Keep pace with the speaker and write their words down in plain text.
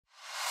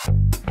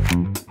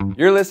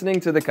You're listening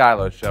to The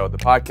KYLO Show, the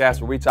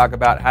podcast where we talk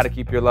about how to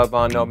keep your love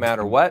on no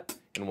matter what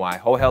and why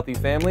whole healthy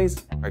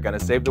families are going to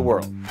save the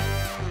world.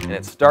 And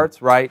it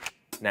starts right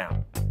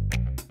now.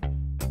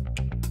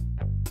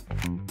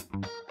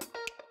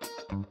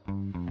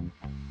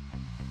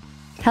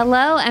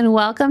 Hello and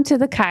welcome to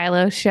The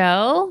KYLO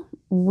Show.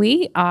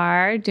 We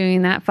are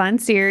doing that fun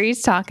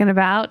series talking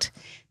about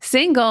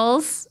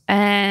singles,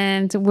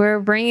 and we're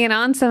bringing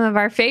on some of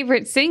our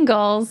favorite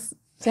singles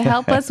to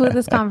help us with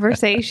this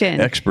conversation.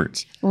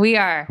 Experts. We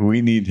are.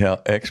 We need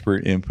help,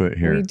 expert input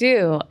here. We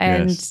do.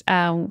 And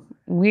yes.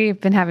 We've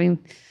been having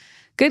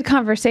good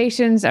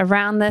conversations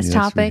around this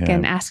topic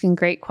and asking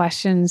great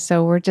questions.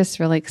 So we're just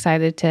really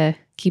excited to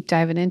keep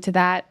diving into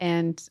that.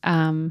 And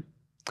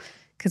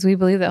because we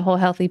believe that whole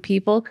healthy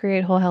people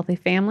create whole healthy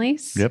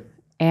families. Yep.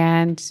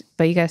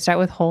 But you got to start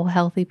with whole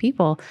healthy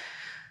people.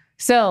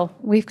 So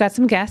we've got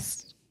some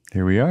guests.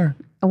 Here we are.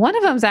 One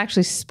of them is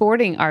actually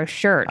sporting our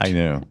shirt. I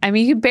know. I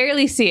mean, you can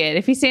barely see it.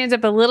 If he stands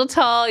up a little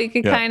tall, you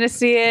can kind of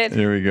see it.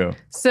 There we go.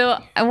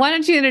 So why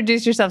don't you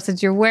introduce yourself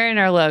since you're wearing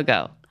our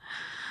logo?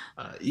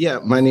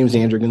 My name is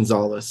Andrew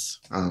Gonzales.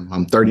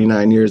 I'm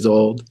 39 years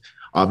old,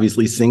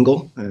 obviously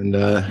single, and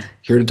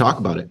here to talk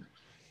about it.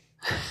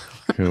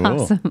 Cool.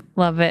 Awesome.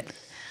 Love it.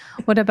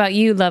 What about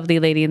you, lovely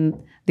lady in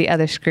the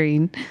other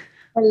screen?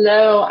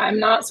 Hello. I'm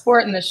not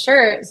sporting the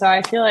shirt, so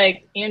I feel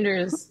like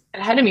Andrew's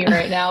ahead of me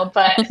right now,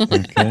 but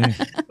Okay.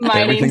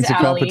 my Everything's name's a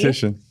Allie.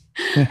 competition.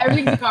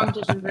 Everything's a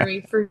competition for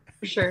me, for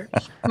sure.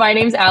 My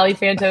name's Allie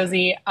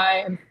Fantozzi.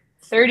 I am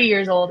 30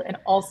 years old and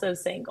also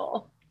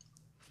single.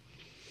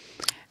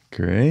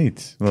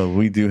 Great. Well,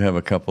 we do have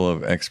a couple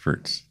of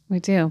experts. We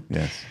do.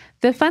 Yes.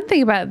 The fun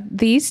thing about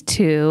these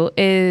two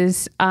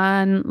is,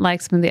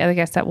 unlike some of the other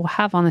guests that we'll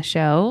have on the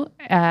show,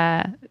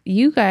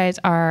 you guys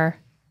are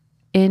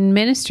in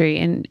ministry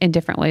in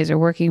different ways, or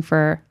working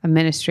for a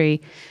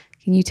ministry.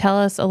 Can you tell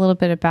us a little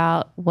bit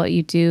about what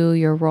you do,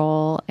 your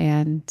role?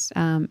 And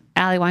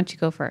Allie, why don't you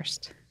go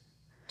first?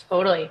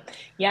 Totally.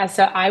 Yeah.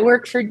 So I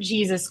work for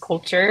Jesus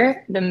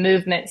Culture, the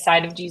movement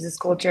side of Jesus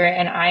Culture,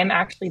 and I am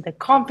actually the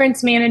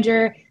conference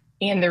manager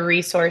and the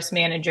resource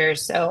manager.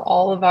 So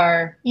all of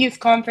our youth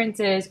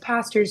conferences,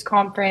 pastors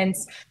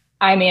conference,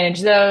 I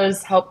manage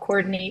those, help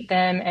coordinate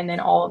them. And then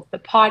all of the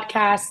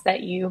podcasts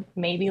that you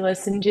maybe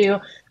listen to,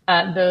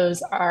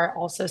 those are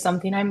also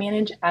something I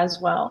manage as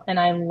well. And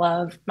I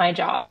love my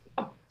job.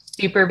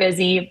 Super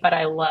busy, but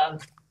I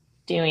love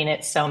doing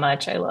it so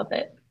much. I love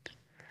it.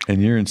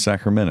 And you're in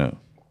Sacramento.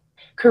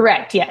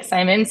 Correct. Yes.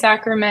 I'm in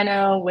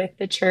Sacramento with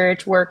the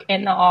church, work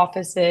in the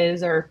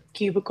offices or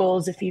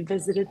cubicles if you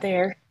visited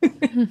there.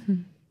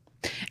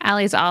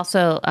 Allie's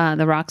also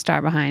the rock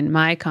star behind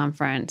my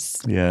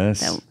conference.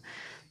 Yes.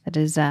 That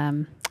is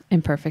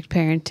Imperfect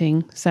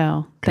Parenting.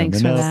 So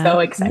thanks for that. So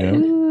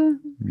excited.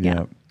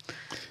 Yep.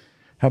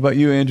 How about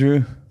you,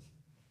 Andrew?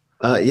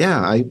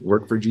 I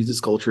work for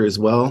Jesus Culture as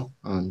well.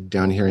 I'm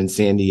down here in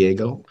San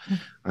Diego.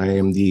 I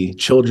am the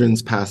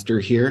children's pastor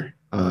here.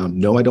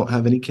 No, I don't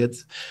have any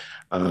kids,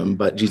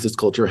 but Jesus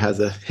Culture has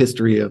a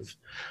history of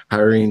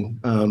hiring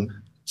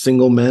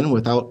single men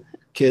without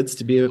kids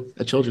to be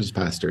a children's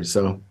pastor.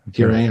 So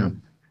here I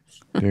am.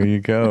 There you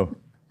go.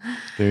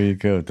 There you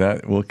go.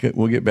 That we'll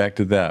get back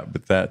to that,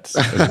 but that's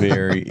a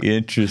very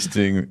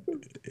interesting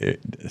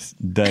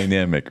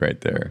dynamic right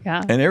there.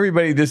 Yeah. And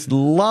everybody just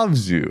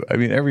loves you. I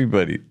mean,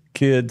 everybody,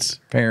 kids,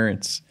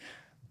 parents,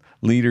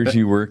 leaders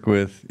you work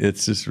with.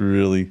 It's just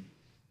really,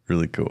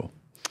 really cool.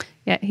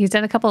 Yeah, he's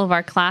done a couple of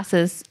our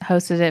classes,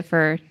 hosted it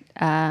for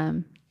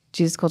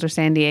Jesus Culture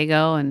San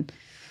Diego, and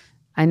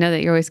I know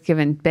that you're always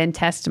giving Ben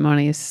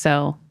testimonies,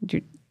 so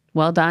you're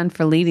well done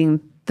for leading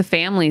the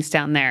families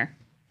down there.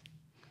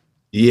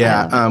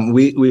 Yeah,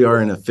 we are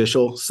an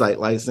official site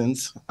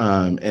license,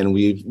 and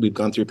we've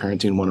gone through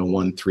Parenting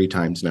 101 3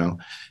 times now,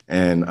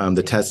 and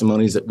the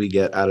testimonies that we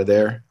get out of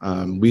there,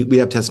 we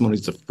have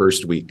testimonies the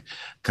first week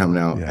coming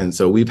out, and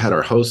so we've had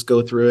our hosts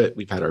go through it,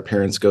 we've had our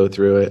parents go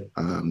through it.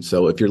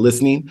 So if you're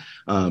listening,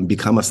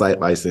 become a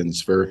site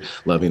license for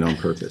Loving on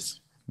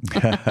Purpose.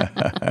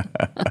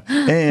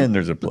 And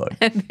there's a plug.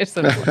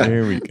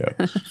 There we go.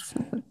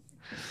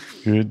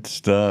 Good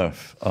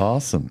stuff.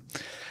 Awesome.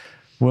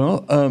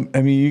 Well,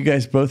 I mean, you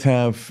guys both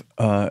have,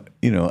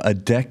 a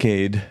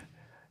decade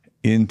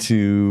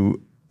into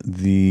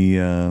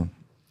the,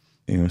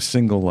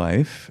 single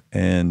life,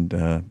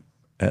 and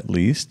at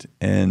least,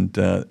 and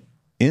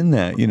in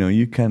that,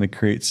 you kind of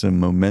create some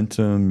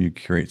momentum, you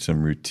create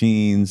some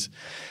routines,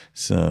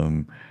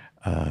 some,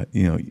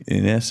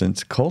 in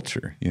essence,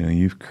 culture.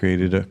 You've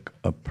created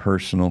a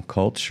personal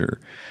culture.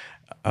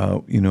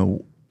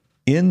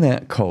 In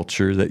that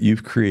culture that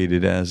you've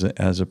created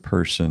as a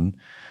person.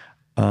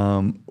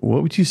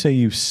 What would you say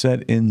you've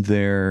set in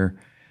there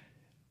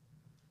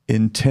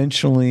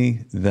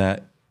intentionally,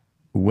 that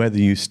whether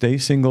you stay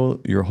single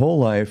your whole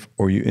life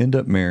or you end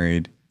up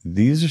married,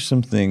 these are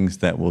some things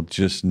that will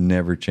just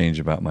never change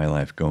about my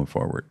life going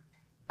forward?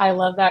 I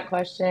love that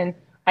question.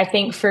 I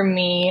think for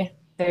me,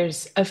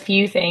 there's a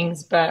few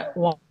things, but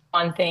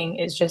one thing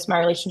is just my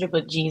relationship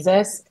with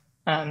Jesus.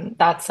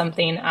 That's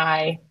something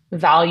I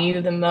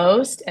value the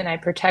most and I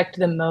protect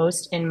the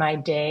most in my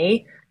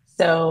day.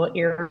 So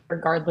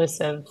regardless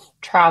of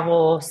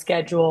travel,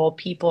 schedule,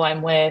 people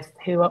I'm with,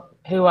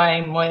 who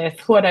I'm with,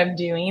 what I'm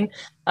doing,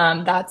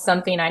 that's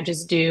something I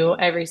just do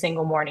every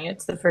single morning.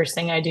 It's the first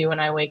thing I do when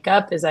I wake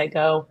up is I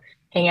go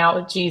hang out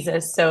with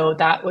Jesus. So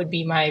that would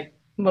be my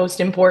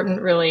most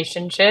important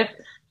relationship,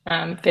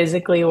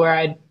 physically where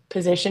I'd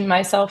position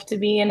myself to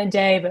be in a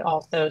day, but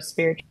also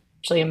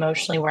spiritually,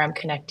 emotionally where I'm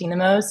connecting the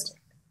most.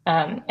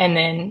 And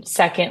then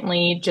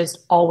secondly,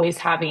 just always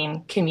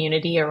having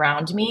community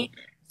around me.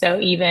 So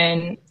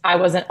even I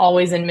wasn't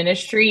always in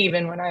ministry,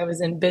 even when I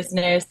was in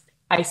business,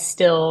 I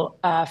still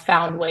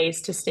found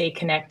ways to stay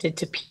connected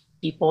to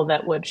people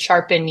that would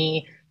sharpen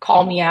me,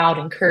 call me out,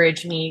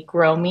 encourage me,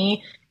 grow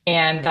me.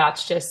 And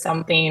that's just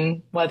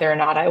something, whether or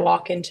not I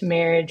walk into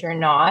marriage or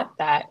not,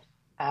 that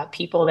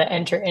people that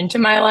enter into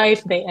my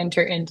life, they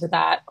enter into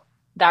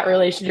that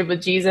relationship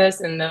with Jesus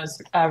and those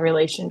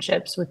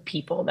relationships with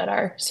people that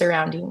are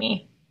surrounding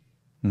me.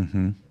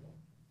 Mm-hmm.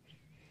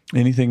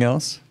 Anything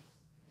else?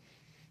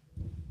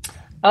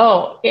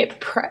 Oh,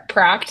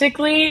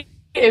 practically,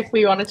 if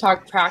we want to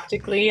talk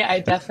practically,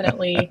 I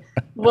definitely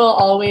will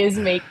always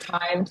make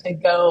time to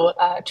go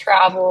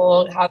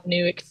travel, have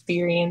new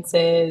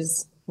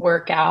experiences,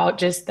 work out,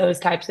 just those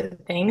types of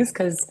things.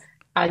 Because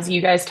as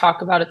you guys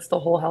talk about, it's the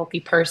whole healthy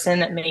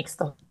person that makes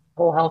the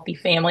whole healthy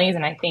families.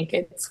 And I think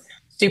it's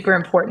super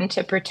important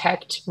to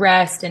protect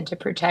rest and to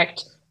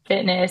protect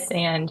fitness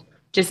and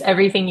just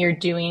everything you're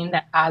doing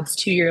that adds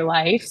to your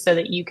life so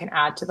that you can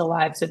add to the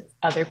lives of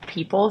other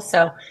people.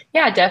 So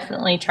yeah,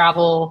 definitely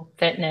travel,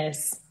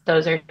 fitness.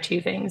 Those are two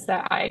things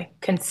that I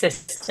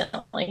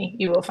consistently,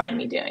 you will find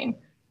me doing.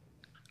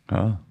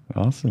 Oh,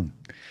 awesome.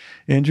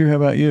 Andrew, how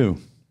about you?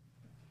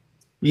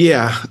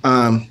 Yeah,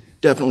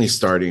 definitely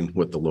starting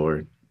with the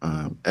Lord.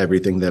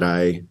 Everything that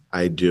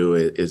I do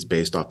is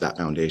based off that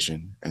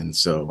foundation. And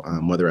so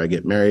whether I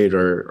get married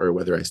or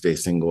whether I stay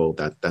single,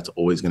 that's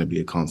always going to be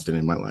a constant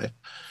in my life.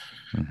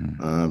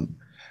 Mm-hmm.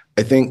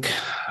 I think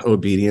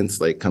obedience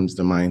comes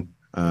to mind.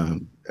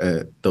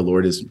 The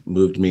Lord has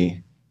moved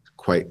me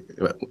quite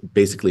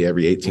basically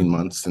every 18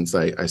 months since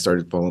I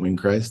started following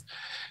Christ.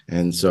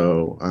 And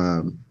so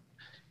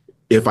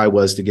if I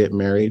was to get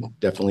married,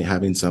 definitely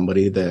having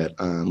somebody that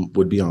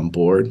would be on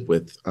board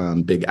with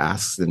big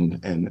asks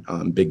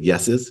and big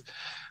yeses.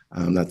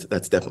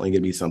 That's definitely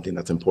going to be something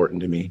that's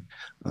important to me.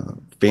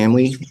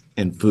 Family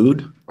and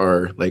food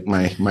are like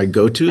my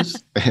go-tos,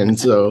 and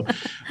so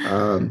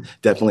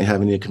definitely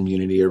having a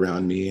community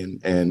around me,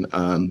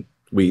 and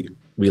we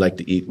like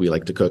to eat, we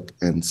like to cook,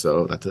 and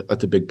so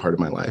that's a big part of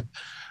my life.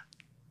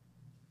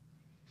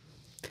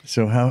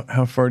 So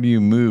how far do you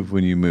move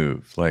when you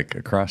move? Like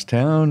across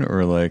town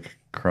or like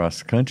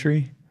across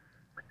country?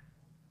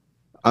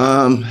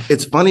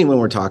 It's funny when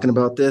we're talking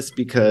about this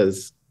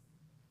because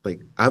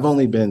I've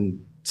only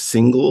been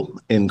single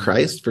in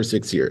Christ for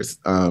 6 years.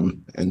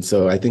 And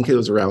so I think it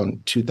was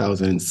around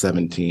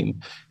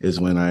 2017 is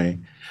when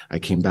I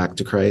came back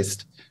to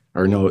Christ,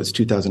 or no, it was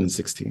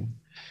 2016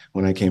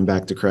 when I came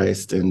back to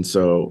Christ. And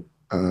so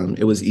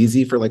it was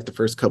easy for the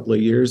first couple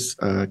of years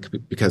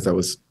because I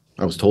was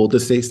told to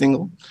stay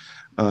single.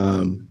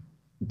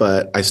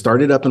 But I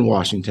started up in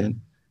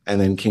Washington and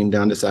then came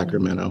down to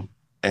Sacramento.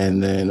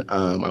 And then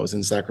I was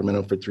in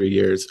Sacramento for 3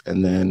 years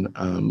and then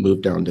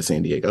moved down to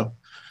San Diego.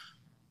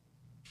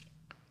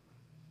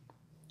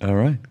 All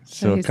right.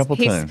 So a couple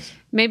times.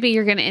 Maybe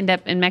you're going to end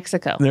up in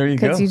Mexico. There you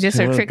go. Because you just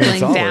are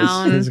trickling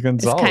down. He's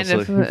Gonzales. Kind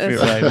of, he fit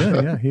right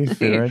in. Yeah, he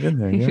fit right in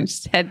there. Yeah. You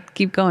just had to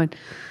keep going.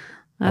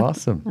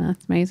 Awesome.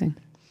 That's amazing.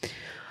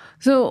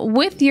 So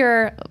with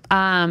your,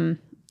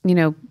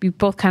 you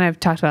both kind of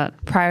talked about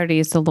priority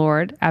is the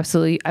Lord.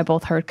 Absolutely. I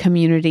both heard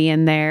community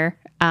in there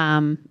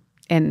and,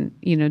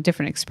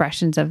 different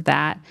expressions of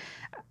that.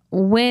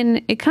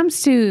 When it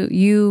comes to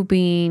you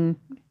being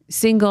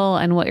single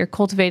and what you're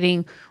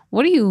cultivating,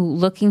 what are you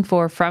looking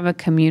for from a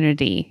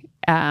community?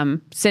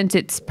 Since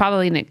it's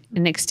probably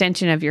an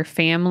extension of your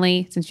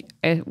family, since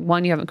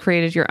one, you haven't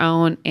created your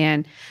own,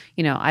 and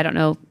I don't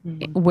know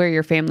where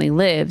your family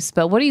lives,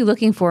 but what are you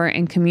looking for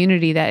in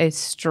community that is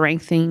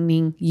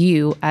strengthening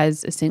you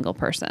as a single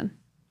person?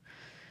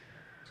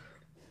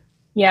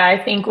 Yeah,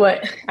 I think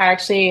what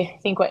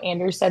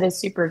Andrew said is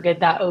super good,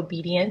 that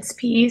obedience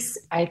piece.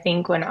 I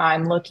think when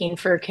I'm looking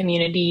for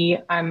community,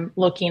 I'm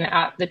looking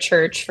at the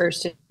church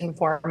first and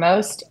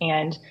foremost.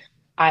 And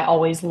I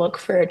always look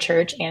for a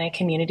church and a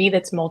community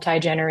that's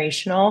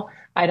multi-generational.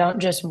 I don't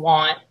just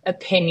want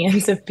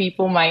opinions of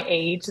people my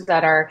age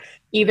that are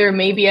either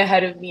maybe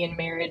ahead of me in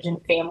marriage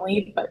and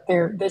family, but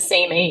they're the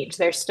same age.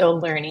 They're still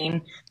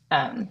learning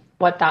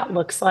what that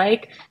looks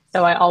like.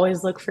 So I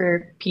always look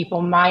for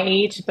people my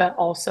age, but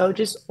also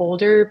just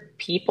older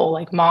people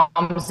like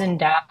moms and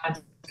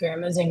dads,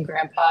 grandmas and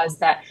grandpas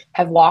that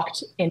have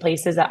walked in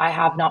places that I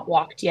have not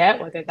walked yet,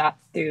 whether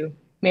that's through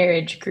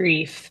marriage,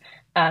 grief,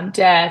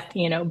 death,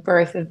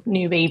 birth of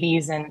new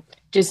babies and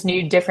just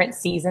new different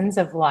seasons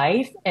of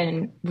life,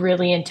 and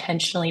really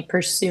intentionally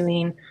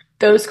pursuing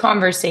those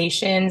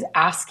conversations,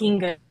 asking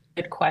good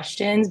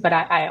questions, but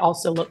I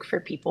also look for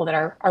people that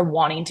are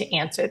wanting to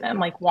answer them,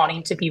 like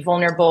wanting to be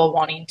vulnerable,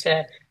 wanting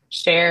to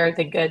share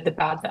the good, the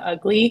bad, the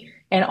ugly,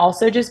 and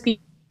also just be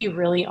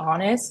really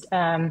honest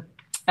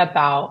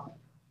about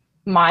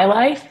my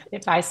life.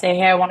 If I say,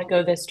 hey, I want to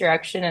go this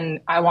direction, and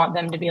I want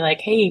them to be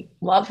like, hey,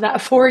 love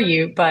that for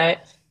you,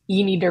 but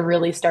you need to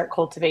really start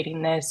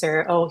cultivating this,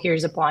 or, oh,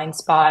 here's a blind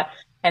spot.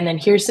 And then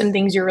here's some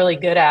things you're really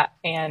good at.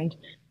 And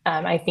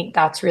I think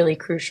that's really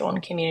crucial in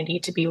community,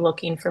 to be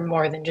looking for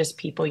more than just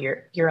people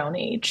your own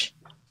age.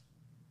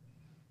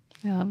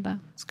 I love that.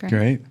 It's great.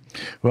 Great.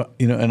 Well,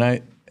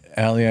 and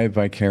Allie, I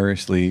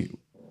vicariously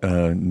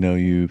know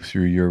you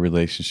through your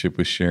relationship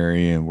with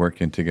Sherry and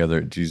working together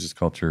at Jesus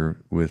Culture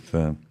with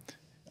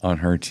on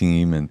her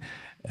team,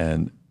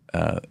 and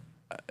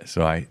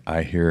so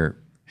I hear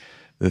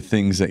the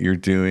things that you're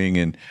doing,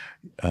 and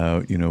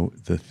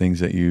the things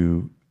that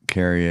you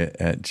carry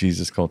at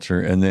Jesus Culture,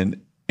 and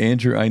then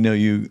Andrew, I know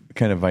you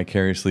kind of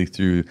vicariously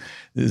through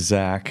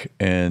Zach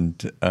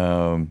and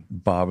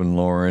Bob and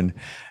Lauren,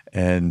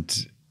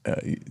 and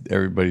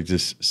everybody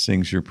just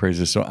sings your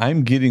praises. So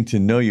I'm getting to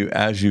know you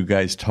as you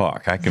guys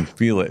talk. I can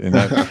feel it, and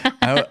I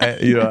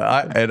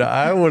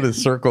want to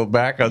circle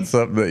back on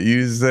something that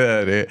you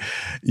said.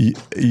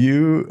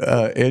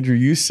 Andrew,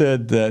 you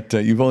said that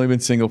you've only been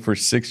single for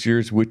 6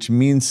 years, which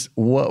means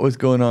what was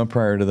going on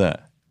prior to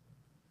that?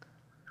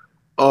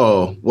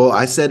 Oh, well,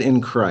 I said in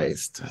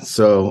Christ.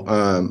 So,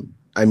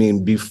 I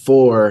mean,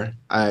 before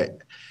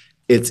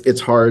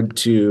it's hard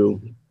to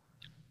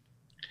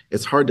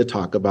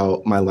talk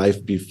about my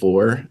life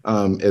before,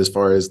 as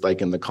far as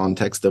like in the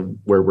context of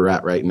where we're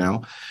at right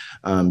now,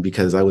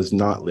 because I was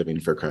not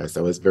living for Christ.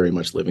 I was very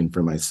much living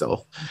for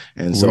myself.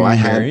 And so Were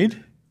you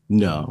married?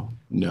 No,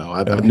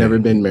 I've never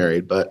been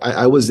married, but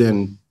I was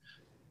in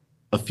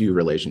a few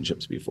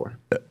relationships before.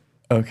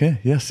 Okay.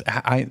 Yes.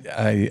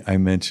 I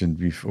mentioned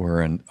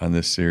before on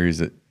this series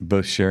that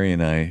both Sherry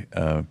and I,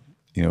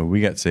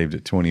 we got saved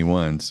at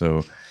 21.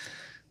 So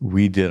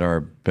we did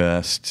our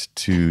best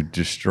to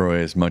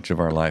destroy as much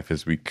of our life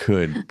as we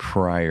could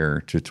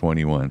prior to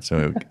 21.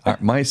 So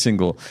my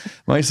single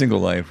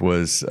life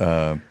was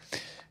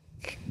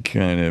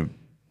kind of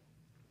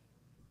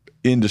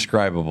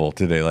indescribable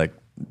today. Like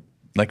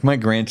my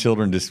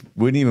grandchildren just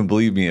wouldn't even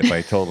believe me if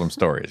I told them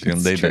stories.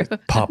 They'd be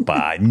like,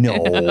 Papa, no.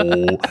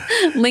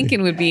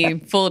 Lincoln would be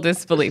full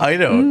disbelief. I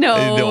know.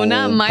 No,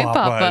 not my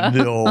Papa.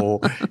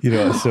 No.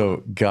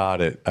 So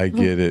got it. I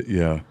get it.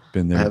 Yeah.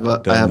 Been there. I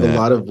have a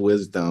lot of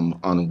wisdom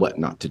on what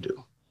not to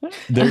do.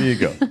 There you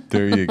go.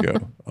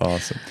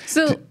 Awesome.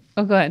 So,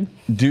 go ahead.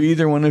 Do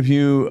either one of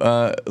you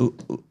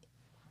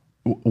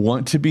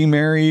want to be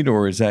married,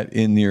 or is that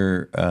in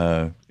your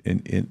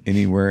in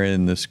anywhere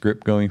in the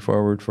script going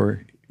forward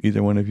for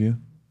either one of you?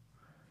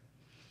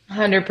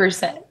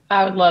 100%.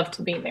 I would love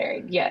to be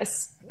married.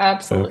 Yes,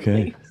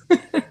 absolutely.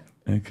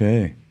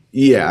 Okay.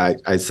 Yeah,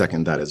 I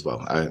second that as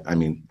well. I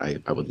mean,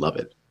 I would love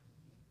it.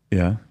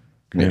 Yeah.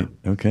 Great.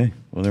 Yeah. Okay.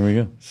 Well, there we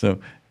go. So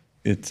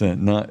it's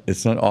not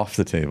off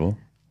the table,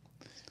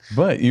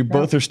 but you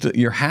both are still,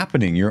 you're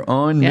happening. You're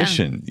on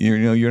mission.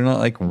 You're not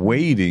like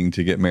waiting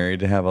to get married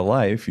to have a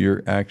life.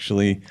 You're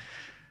actually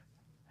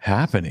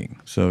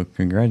happening. So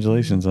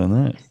congratulations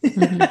on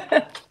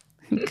that.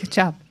 Good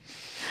job.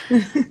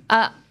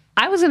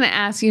 I was going to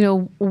ask,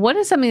 what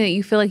is something that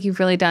you feel like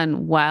you've really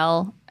done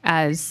well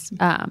as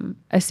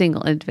a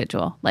single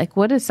individual? Like,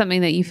 what is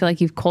something that you feel like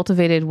you've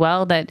cultivated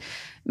well that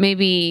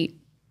maybe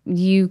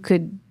you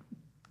could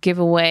give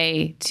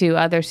away to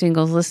other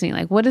singles listening?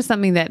 Like, what is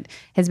something that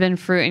has been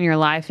fruit in your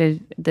life, is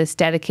this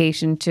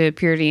dedication to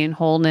purity and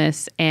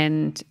wholeness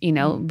and,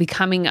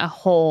 becoming a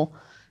whole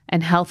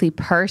and healthy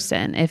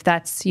person? If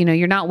that's,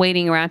 you're not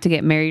waiting around to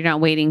get married, you're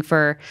not waiting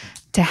for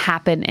to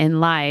happen in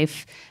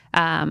life.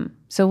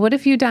 So what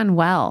have you done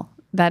well?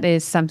 That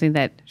is something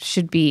that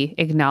should be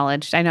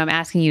acknowledged. I know I'm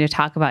asking you to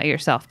talk about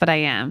yourself, but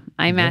I'm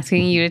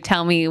asking you to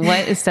tell me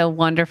what is so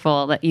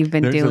wonderful that you've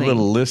been doing. There's a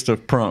little list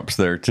of prompts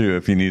there too,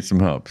 if you need some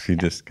help. You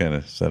just kind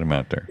of set them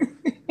out there.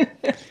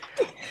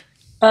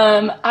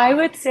 I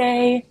would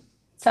say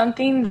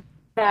something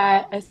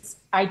that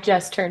I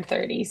just turned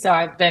 30, so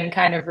I've been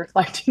kind of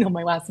reflecting on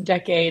my last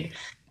decade.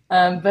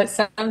 But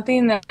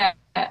something that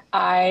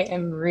I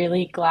am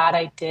really glad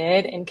I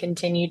did and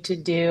continue to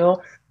do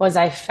was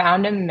I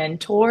found a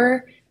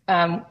mentor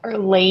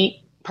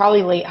probably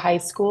late high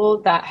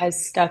school that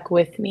has stuck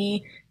with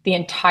me the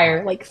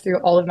entire, through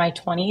all of my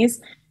 20s.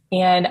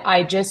 And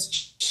I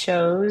just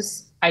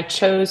chose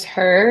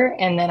her,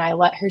 and then I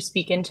let her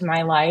speak into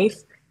my life.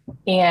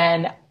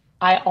 And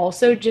I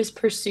also just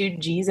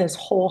pursued Jesus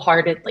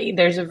wholeheartedly.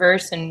 There's a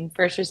verse in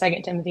 1st or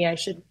 2nd Timothy, I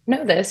should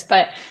know this,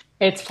 but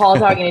it's Paul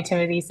talking to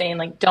Timothy saying,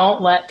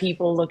 don't let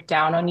people look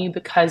down on you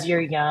because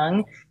you're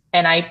young.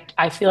 And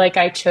I feel like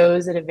I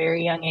chose at a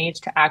very young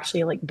age to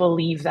actually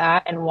believe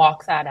that and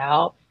walk that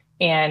out.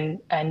 And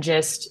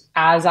just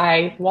as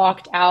I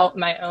walked out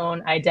my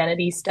own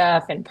identity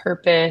stuff and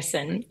purpose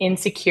and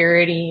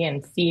insecurity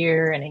and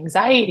fear and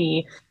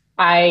anxiety,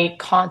 I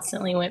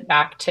constantly went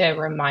back to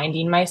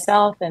reminding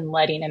myself and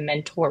letting a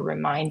mentor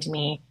remind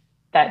me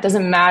that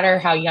doesn't matter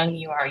how young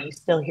you are, you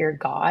still hear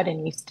God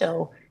and you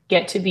still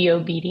get to be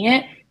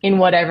obedient in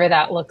whatever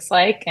that looks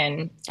like.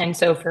 And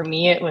so for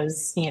me, it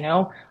was,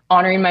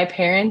 honoring my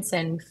parents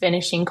and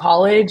finishing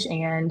college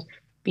and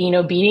being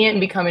obedient and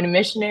becoming a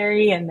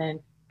missionary, and then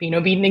being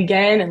obedient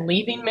again and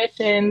leaving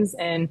missions.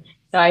 And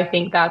so I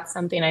think that's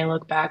something I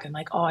look back and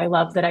like, oh, I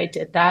love that I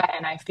did that.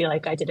 And I feel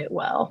like I did it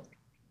well.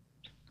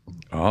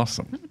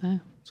 Awesome.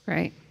 That's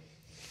great.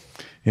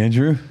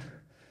 Andrew?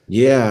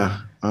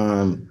 Yeah.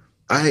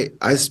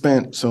 I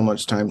spent so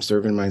much time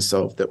serving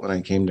myself that when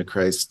I came to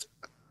Christ,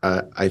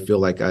 I feel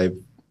like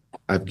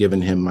I've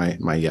given him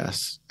my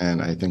yes.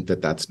 And I think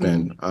that that's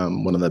been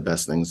one of the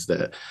best things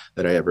that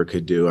I ever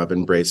could do. I've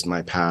embraced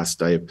my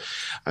past.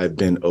 I've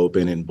been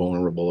open and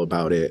vulnerable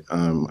about it.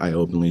 I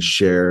openly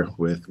share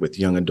with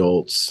young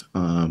adults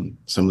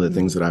some of the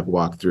things that I've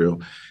walked through.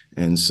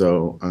 And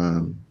so,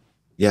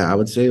 I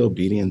would say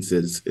obedience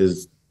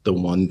is the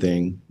one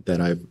thing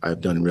that I've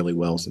done really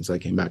well since I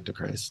came back to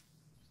Christ.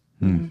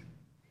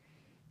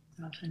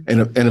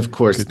 And of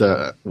course,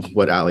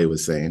 what Allie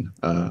was saying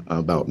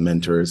about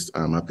mentors.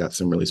 I've got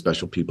some really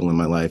special people in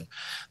my life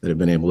that have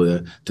been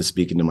able to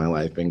speak into my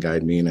life and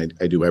guide me, and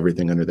I do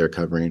everything under their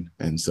covering,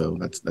 and so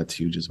that's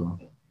huge as well.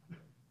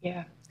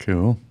 Yeah.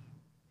 Cool.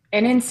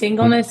 And in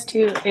singleness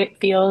too, it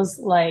feels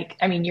like,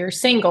 you're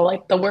single,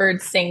 like the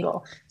word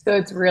single. So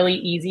it's really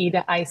easy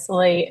to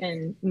isolate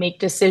and make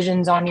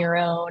decisions on your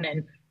own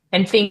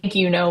and think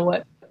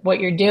what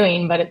you're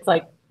doing. But it's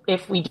like,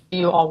 if we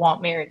do all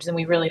want marriage, then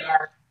we really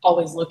are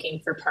always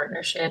looking for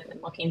partnership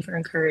and looking for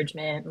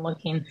encouragement and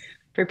looking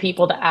for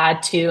people to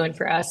add to and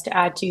for us to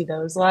add to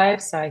those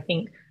lives. So I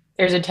think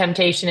there's a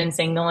temptation in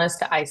singleness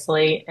to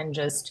isolate and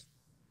just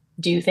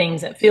do things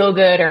that feel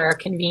good or are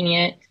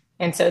convenient.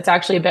 And so it's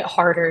actually a bit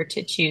harder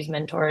to choose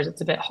mentors.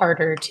 It's a bit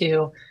harder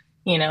to,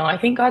 I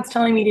think God's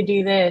telling me to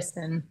do this.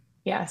 And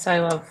yeah, so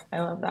I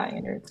love that,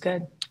 Andrew. It's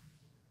good.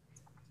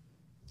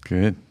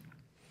 Good.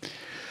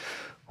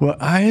 Well,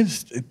 I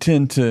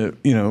tend to,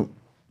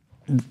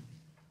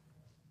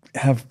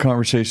 have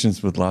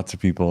conversations with lots of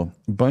people.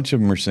 A bunch of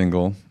them are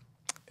single,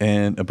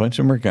 and a bunch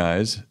of them are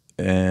guys,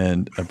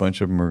 and a bunch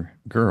of them are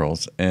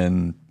girls.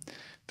 And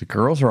the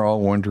girls are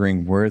all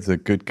wondering where the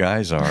good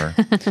guys are,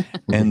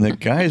 and the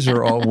guys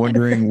are all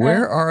wondering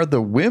where are the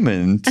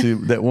women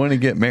that want to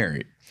get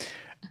married.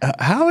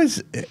 How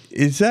is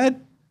that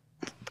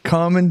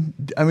common?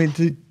 I mean,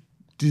 do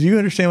you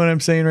understand what I'm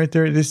saying right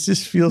there? This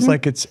just feels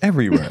like it's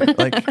everywhere.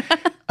 Like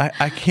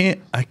I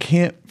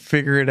can't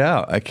figure it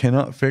out. I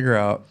cannot figure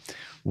out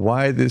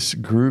why this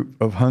group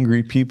of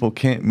hungry people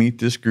can't meet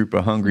this group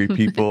of hungry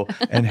people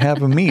and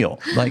have a meal.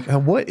 Like,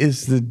 what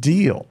is the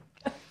deal?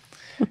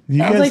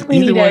 Sounds like we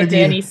need a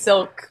Danny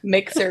Silk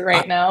mixer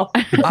right now.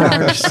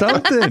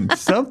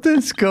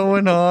 Something's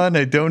going on.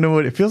 I don't know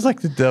what it feels like.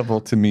 The devil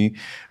to me.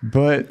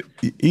 But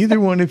either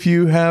one of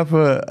you have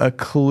a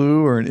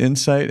clue or an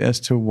insight as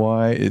to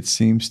why it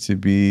seems to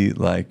be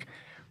like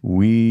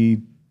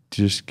we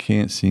just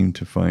can't seem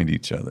to find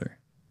each other.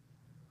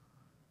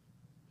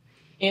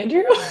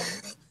 Andrew?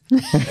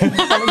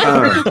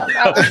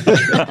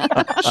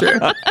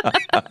 Sure.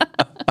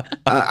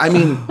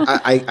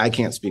 I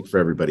can't speak for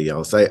everybody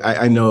else.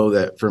 I know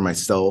that for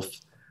myself,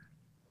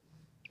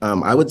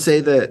 I would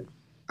say that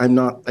I'm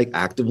not like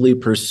actively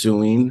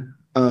pursuing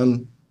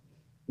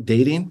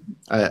dating.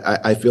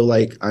 I feel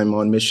like I'm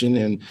on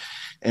mission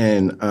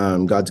and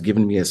God's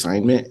given me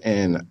assignment,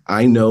 and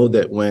I know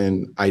that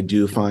when I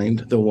do find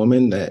the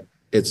woman that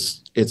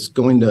it's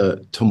going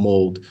to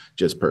mold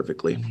just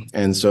perfectly.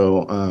 And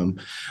so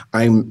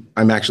I'm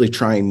actually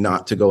trying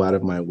not to go out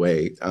of my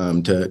way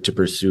to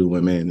pursue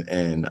women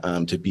and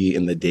to be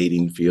in the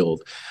dating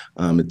field.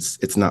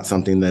 It's not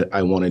something that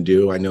I want to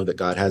do. I know that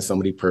God has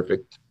somebody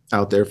perfect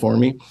out there for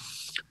me,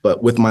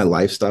 but with my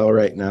lifestyle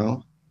right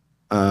now,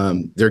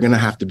 they're going to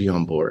have to be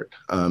on board.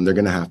 They're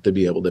going to have to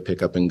be able to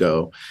pick up and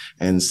go.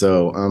 And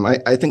so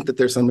I think that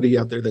there's somebody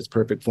out there that's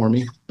perfect for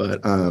me, but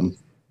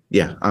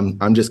yeah,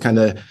 I'm just kind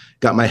of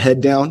got my head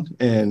down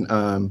and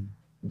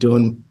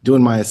doing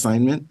my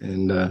assignment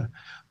and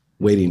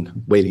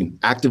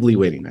actively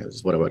waiting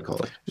is what I would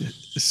call it.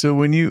 So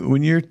when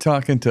you're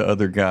talking to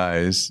other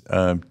guys,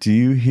 do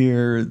you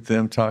hear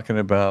them talking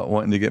about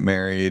wanting to get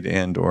married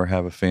and or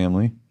have a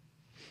family?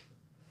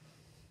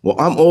 Well,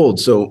 I'm old,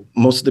 so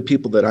most of the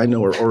people that I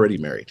know are already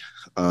married.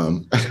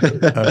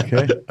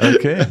 Okay.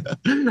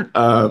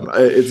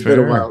 It's been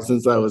a while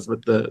since I was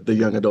with the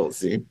young adult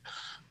scene.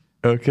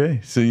 Okay,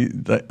 so you,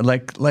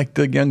 like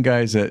the young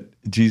guys at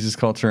Jesus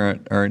Culture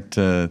aren't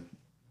they're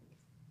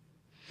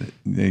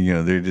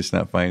just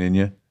not finding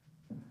you.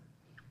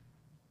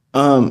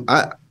 From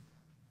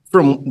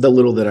the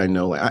little that I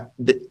know,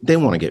 they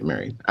want to get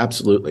married.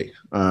 Absolutely.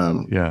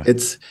 Yeah.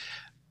 It's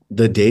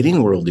the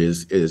dating world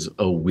is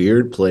a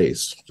weird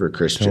place for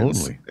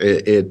Christians. Totally.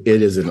 It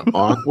is an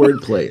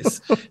awkward place.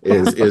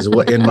 Is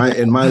what in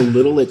my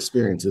little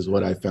experience is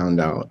what I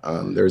found out.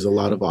 There's a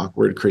lot of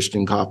awkward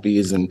Christian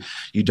copies, and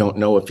you don't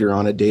know if you're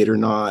on a date or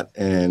not.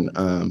 And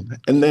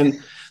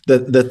then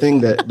the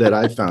thing that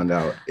I found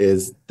out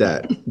is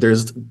that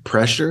there's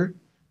pressure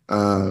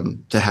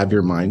to have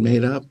your mind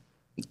made up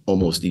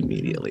almost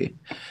immediately.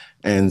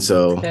 And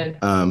so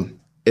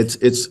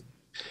it's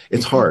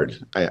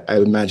hard. I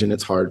imagine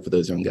it's hard for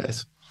those young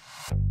guys.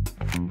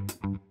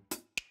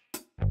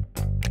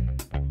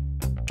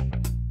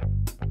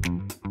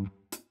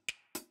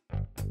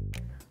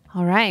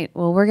 All right.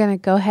 Well, we're going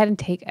to go ahead and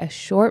take a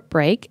short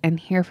break and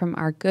hear from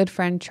our good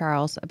friend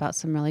Charles about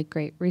some really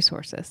great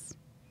resources.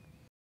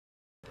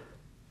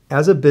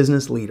 As a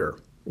business leader,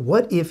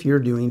 what if you're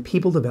doing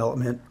people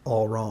development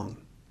all wrong?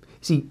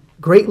 See,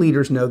 great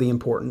leaders know the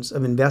importance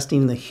of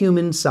investing in the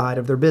human side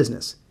of their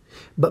business,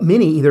 but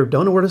many either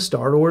don't know where to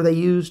start or they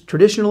use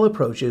traditional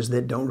approaches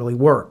that don't really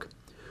work.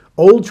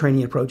 Old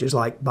training approaches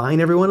like buying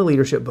everyone a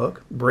leadership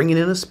book, bringing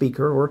in a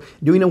speaker, or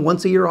doing a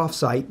once-a-year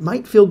offsite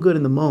might feel good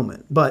in the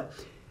moment, but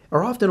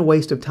are often a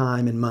waste of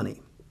time and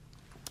money.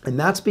 And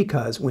that's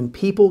because when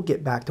people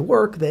get back to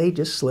work, they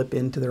just slip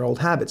into their old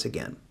habits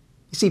again.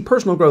 You see,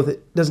 personal growth,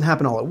 it doesn't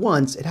happen all at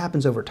once, it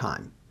happens over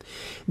time.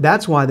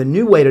 That's why the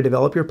new way to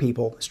develop your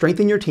people,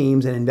 strengthen your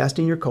teams, and invest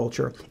in your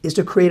culture is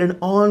to create an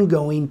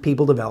ongoing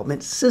people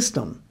development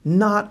system,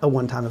 not a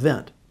one-time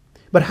event.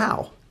 But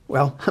how?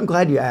 Well, I'm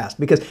glad you asked,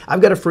 because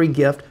I've got a free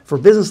gift for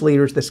business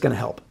leaders that's going to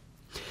help.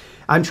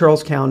 I'm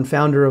Charles Cowan,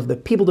 founder of the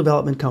people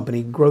development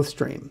company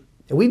GrowthStream.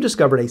 And we've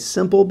discovered a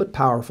simple but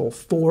powerful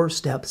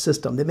 4-step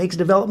system that makes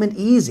development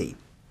easy.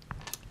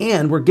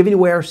 And we're giving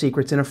away our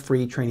secrets in a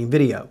free training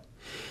video.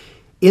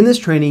 In this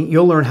training,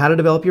 you'll learn how to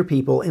develop your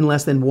people in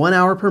less than 1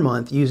 hour per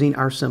month using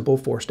our simple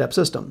 4-step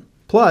system.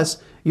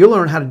 Plus, you'll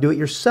learn how to do it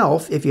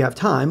yourself if you have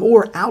time,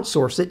 or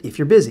outsource it if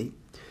you're busy.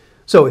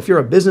 So if you're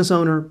a business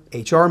owner,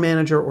 HR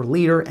manager, or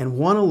leader and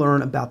want to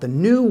learn about the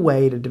new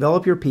way to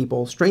develop your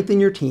people,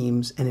 strengthen your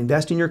teams, and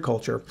invest in your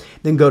culture,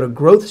 then go to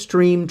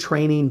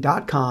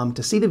growthstreamtraining.com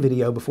to see the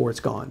video before it's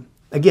gone.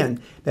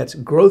 Again, that's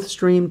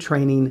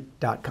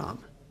growthstreamtraining.com.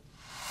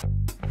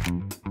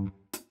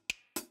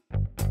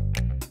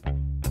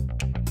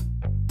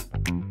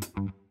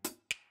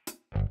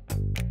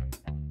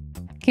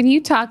 Can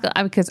you talk,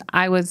 because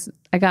I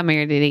got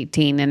married at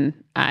 18 and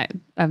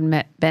I've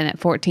met Ben at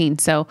 14,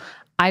 so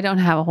I don't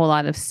have a whole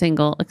lot of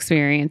single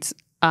experience.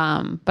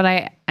 But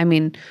I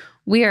mean,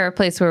 we are a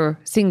place where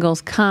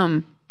singles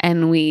come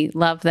and we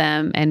love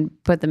them and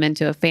put them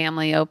into a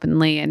family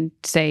openly and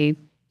say,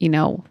 you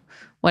know,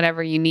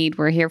 whatever you need,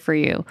 we're here for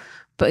you.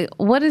 But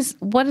what is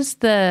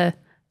the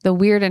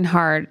weird and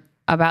hard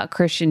about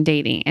Christian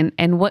dating,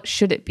 and what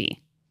should it be?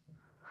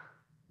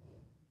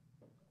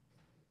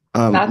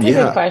 That's a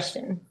good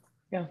question.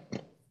 Yeah.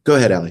 Go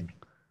ahead, Allie.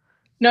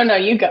 No,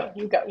 you go.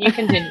 You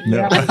continue.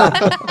 No.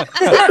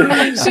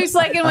 She's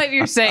liking what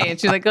you're saying.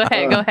 She's like, go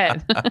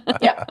ahead.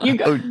 Yeah, you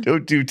go. Oh,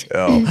 do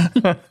tell.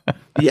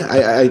 Yeah,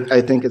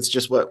 I think it's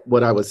just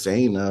what I was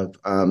saying of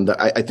that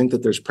I think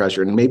that there's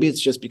pressure, and maybe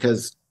it's just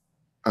because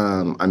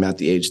I'm at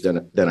the age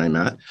that I'm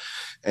at,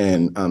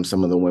 and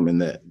some of the women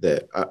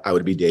that I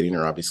would be dating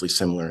are obviously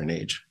similar in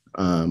age.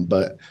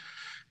 But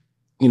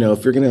you know,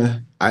 if you're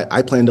gonna,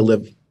 I plan to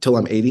live till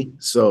I'm 80,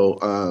 so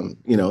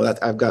you know, that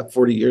I've got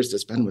 40 years to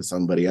spend with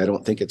somebody. I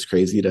don't think it's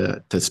crazy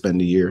to spend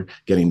a year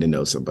getting to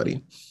know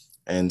somebody.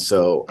 And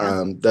so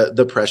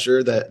the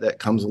pressure that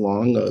comes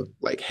along of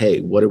like, hey,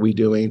 what are we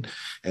doing,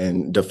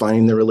 and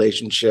defining the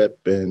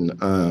relationship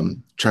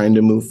and trying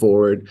to move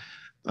forward,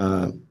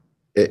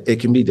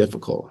 it can be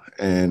difficult.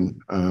 And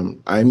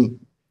I'm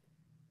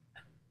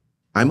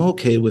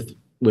okay with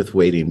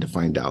waiting to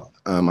find out.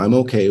 I'm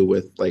okay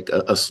with like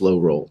a slow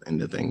roll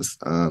into things.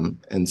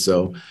 And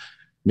so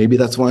maybe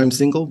that's why I'm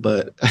single,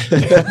 but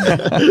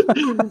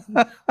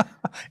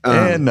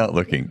and not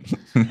looking.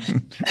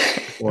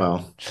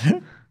 Well,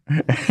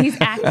 He's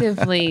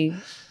actively,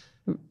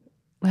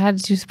 how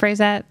did you phrase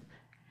that?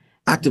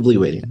 actively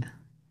waiting.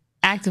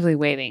 Actively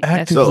waiting.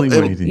 Actively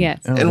waiting.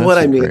 Yes. Oh, And that's what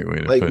I a mean, great way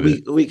to like put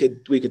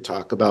it. we could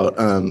talk about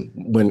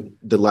when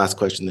the last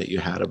question that you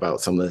had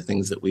about some of the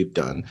things that we've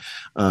done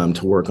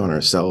to work on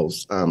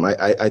ourselves.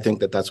 I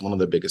think that's one of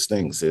the biggest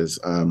things is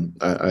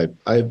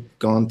I've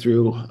gone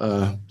through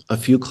a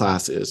few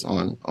classes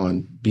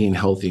on being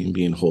healthy and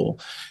being whole,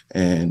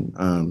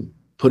 and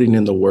putting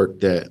in the work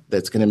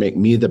that's going to make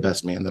me the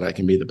best man that I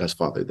can be, the best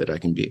father that I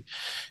can be.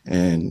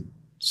 And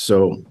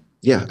so,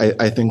 yeah,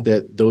 I think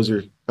that those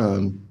are,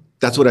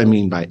 that's what I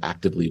mean by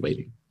actively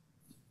waiting.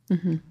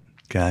 Mm-hmm.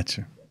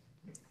 Gotcha.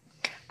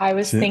 I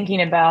was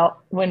thinking about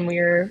when we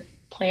were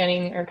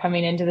planning or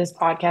coming into this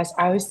podcast,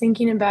 I was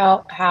thinking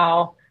about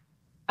how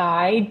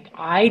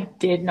I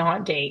did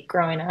not date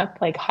growing up,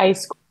 like high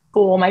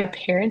school. My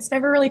parents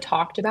never really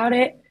talked about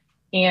it.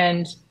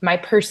 And my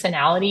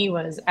personality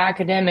was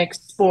academic,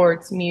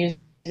 sports,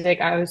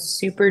 music. I was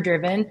super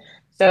driven.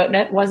 So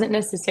it wasn't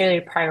necessarily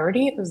a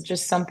priority. It was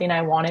just something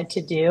I wanted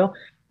to do.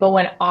 But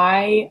when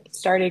I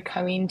started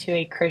coming to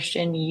a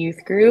Christian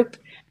youth group,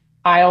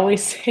 I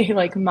always say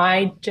like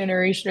my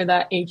generation, or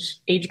that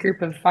age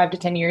group of 5 to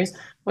 10 years,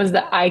 was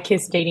the I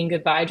Kiss Dating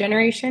Goodbye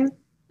generation.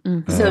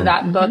 Mm-hmm. So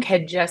that book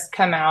had just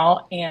come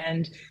out,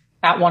 and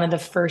at one of the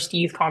first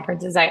youth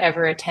conferences I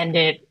ever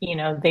attended, you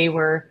know, they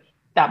were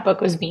that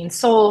book was being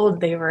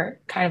sold. They were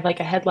kind of like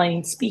a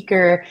headlining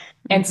speaker.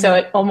 And so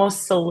it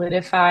almost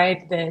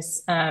solidified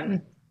this. I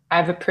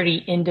have a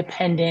pretty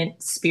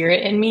independent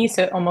spirit in me.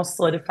 So it almost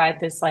solidified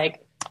this,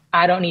 like,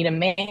 I don't need a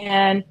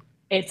man.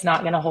 It's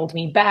not going to hold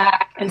me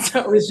back. And so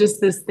it was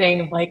just this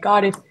thing of like,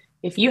 God,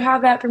 if you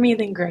have that for me,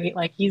 then great.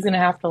 Like, he's going to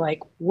have to like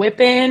whip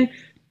in,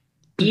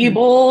 be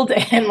bold,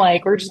 and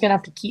like, we're just going to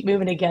have to keep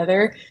moving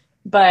together.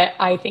 But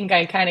I think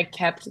I kind of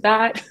kept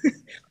that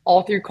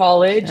all through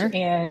college. Sure.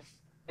 And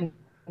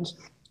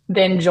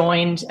then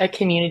joined a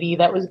community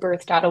that was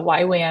birthed out of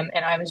YWAM.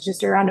 And I was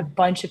just around a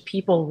bunch of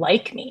people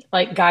like me,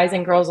 like guys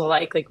and girls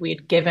alike. Like, we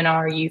had given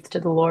our youth to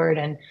the Lord,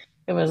 and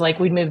it was like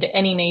we'd move to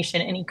any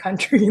nation, any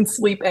country, and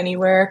sleep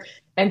anywhere.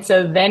 And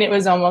so then it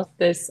was almost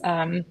this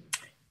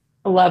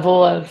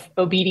level of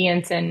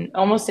obedience and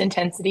almost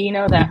intensity, you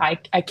know, that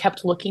I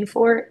kept looking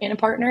for in a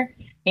partner,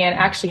 and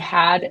actually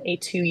had a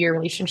 2-year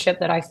relationship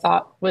that I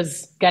thought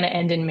was going to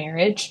end in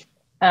marriage.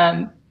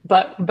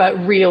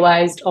 But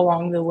realized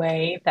along the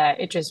way that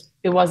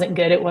it wasn't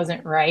good. It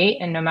wasn't right.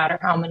 And no matter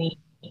how many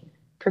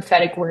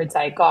prophetic words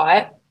I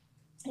got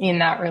in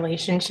that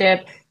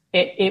relationship,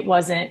 it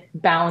wasn't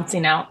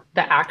balancing out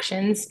the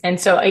actions. And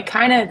so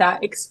that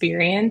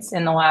experience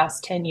in the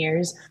last 10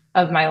 years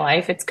of my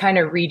life, it's kind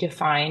of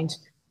redefined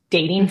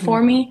dating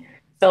for me.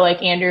 So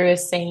like Andrew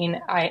is saying,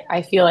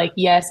 I feel like,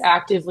 yes,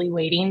 actively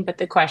waiting, but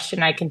the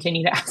question I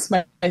continue to ask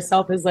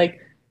myself is like,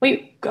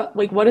 wait,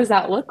 like, what does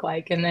that look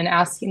like? And then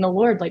asking the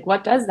Lord, like,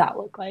 what does that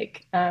look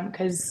like?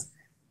 Because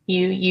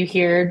you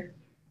hear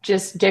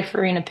just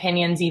differing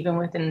opinions even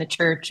within the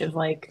church of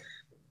like,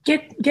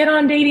 get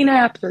on dating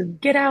apps or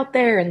get out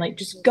there and like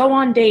just go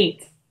on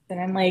dates. And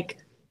I'm like,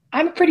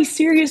 I'm a pretty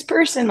serious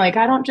person. Like,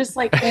 I don't just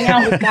like hang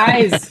out with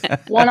guys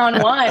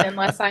one-on-one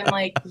unless I'm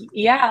like,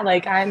 yeah,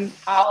 like I'm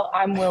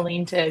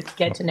willing to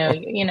get to know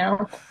you, you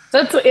know?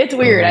 So it's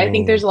weird. I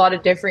think there's a lot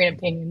of differing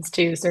opinions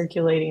too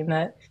circulating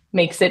that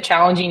makes it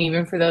challenging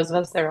even for those of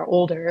us that are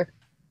older.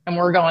 And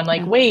we're going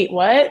like, wait,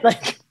 what?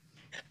 Like,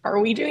 are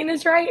we doing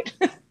this right?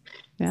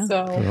 Yeah.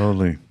 So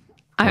Totally.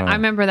 I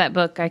remember that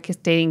book, I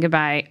Kissed Dating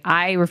Goodbye.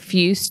 I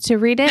refused to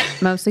read it,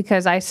 mostly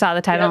because I saw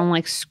the title and I'm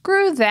like,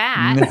 screw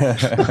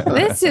that.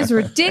 This is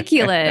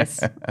ridiculous.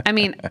 I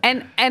mean,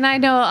 and I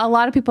know a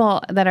lot of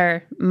people that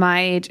are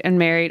my age and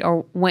married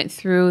or went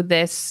through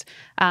this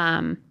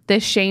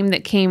shame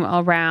that came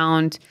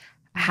around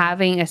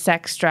having a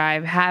sex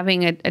drive,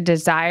 having a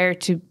desire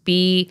to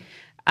be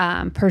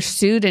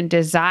pursued and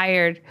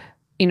desired.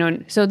 You know,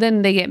 so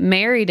then they get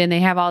married and they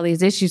have all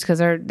these issues because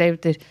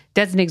they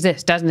doesn't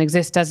exist. And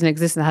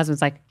the husband's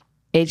like,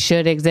 it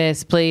should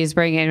exist. Please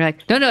bring it. And you're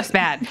like, no, it's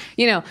bad.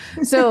 You know,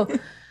 so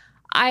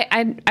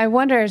I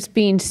wonder, as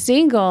being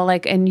single,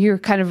 like, and you're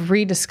kind of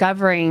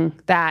rediscovering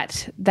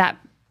that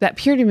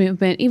purity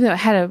movement, even though it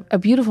had a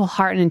beautiful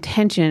heart and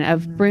intention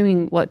of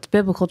bringing what's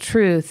biblical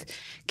truth,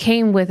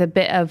 came with a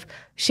bit of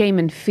shame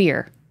and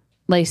fear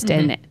laced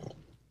in it.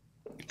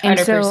 And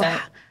 100%. So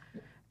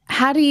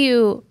how do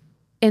you,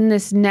 in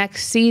this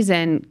next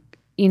season,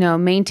 you know,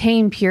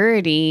 maintain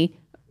purity,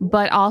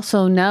 but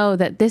also know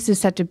that this is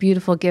such a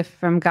beautiful gift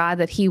from God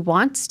that he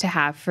wants to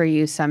have for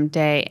you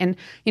someday? And,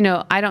 you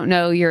know, I don't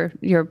know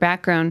your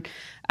background,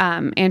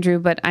 Andrew,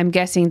 but I'm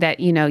guessing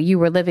that, you know, you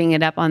were living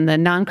it up on the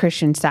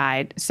non-Christian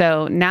side.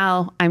 So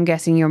now I'm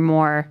guessing you're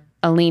more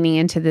leaning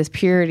into this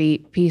purity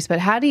piece. But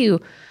how do you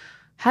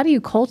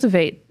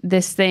cultivate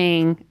this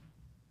thing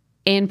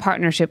in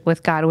partnership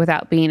with God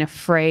without being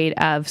afraid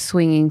of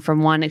swinging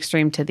from one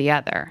extreme to the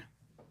other?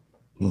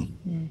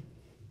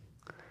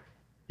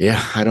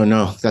 Yeah, I don't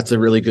know. That's a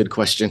really good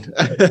question.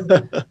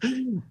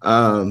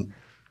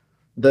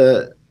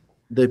 The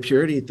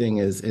purity thing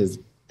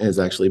has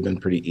actually been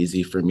pretty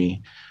easy for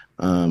me.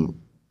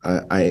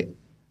 I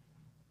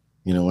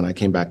you know, when I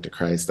came back to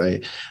Christ,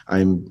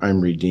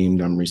 I'm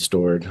redeemed, I'm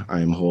restored,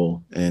 I'm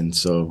whole. And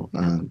so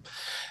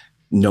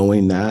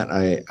knowing that,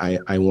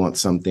 I want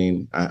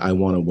something, I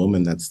want a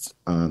woman that's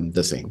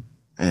the same.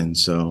 And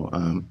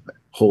so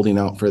holding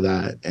out for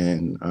that,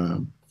 and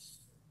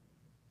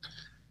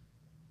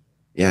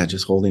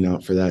just holding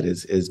out for that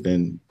has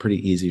been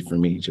pretty easy for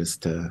me,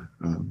 just to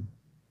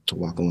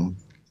walk along.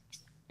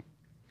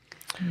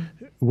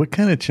 What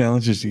kind of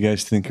challenges do you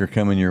guys think are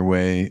coming your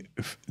way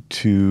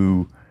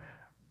to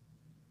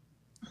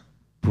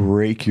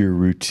break your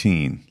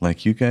routine?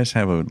 Like, you guys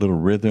have a little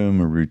rhythm,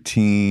 a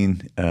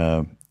routine.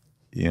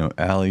 You know,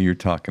 Allie, you're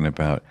talking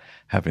about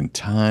having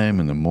time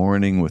in the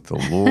morning with the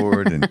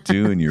Lord and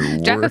doing your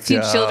workout. Drop a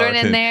few children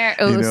in there.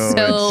 It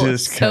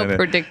was so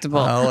predictable.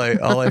 All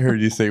I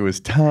heard you say was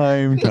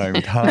time. Time.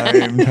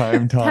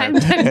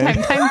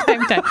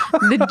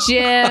 The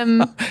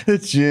gym.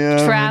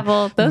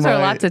 Travel. Those are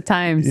lots of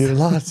times. Yeah,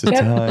 lots of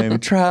time.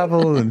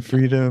 Travel and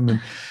freedom.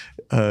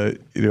 And,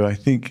 you know, I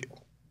think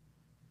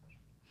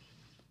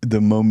the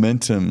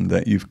momentum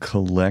that you've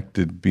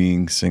collected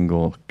being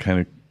single kind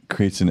of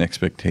creates an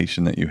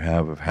expectation that you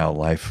have of how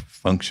life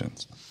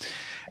functions.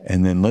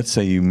 And then let's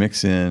say you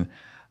mix in,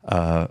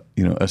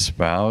 you know, a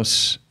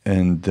spouse,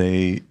 and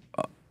they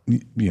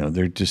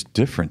they're just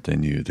different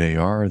than you. They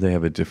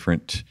have a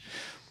different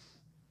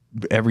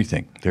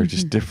everything. They're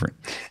just different.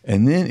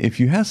 And then if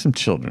you have some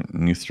children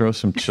and you throw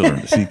some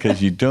children, see,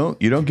 because you don't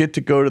get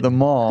to go to the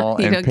mall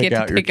and pick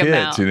out your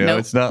kids. Nope.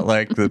 It's not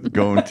like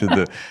going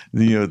to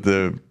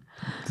the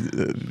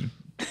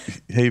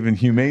Haven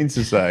Humane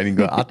Society and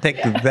go, I'll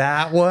take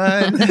that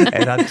one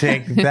and I'll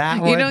take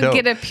that one. You don't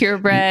get a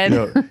purebred.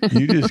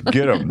 You just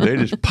get them. They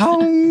just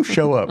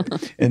show up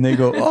and they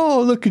go,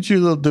 oh, look at your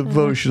little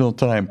devotional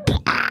time.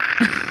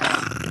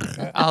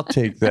 I'll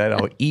take that.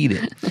 I'll eat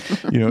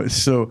it.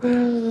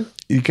 So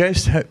you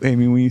guys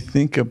when you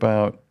think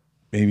about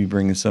maybe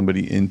bringing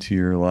somebody into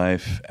your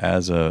life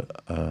as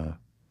a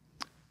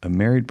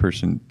married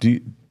person, do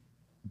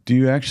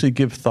you actually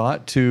give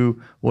thought to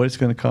what it's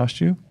going to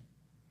cost you?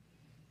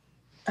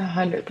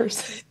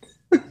 100%.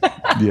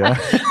 Yeah.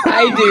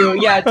 I do.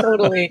 Yeah,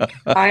 totally.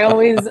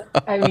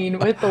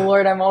 With the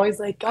Lord, I'm always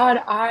like,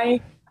 God,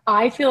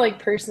 I feel like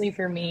personally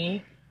for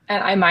me,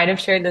 and I might have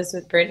shared this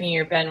with Brittany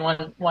or Ben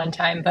one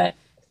time, but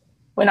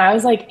when I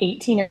was like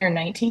 18 or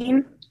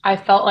 19, I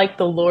felt like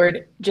the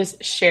Lord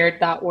just shared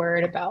that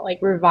word about like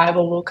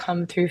revival will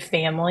come through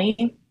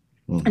family.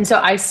 And so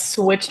I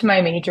switched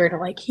my major to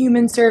like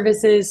human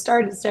services,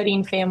 started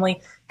studying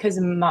family because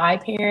my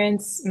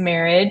parents'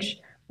 marriage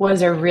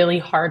was a really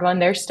hard one.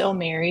 They're still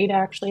married,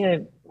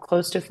 actually,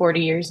 close to 40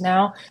 years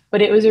now,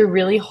 but it was a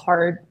really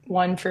hard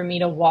one for me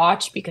to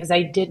watch because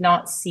I did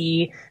not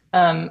see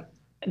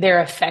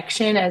their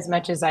affection as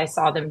much as I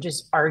saw them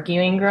just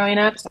arguing growing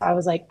up. So I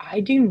was like,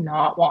 I do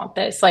not want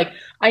this. Like,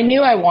 I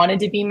knew I wanted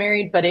to be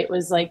married, but it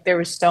was like there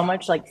was so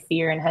much like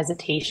fear and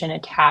hesitation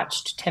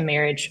attached to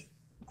marriage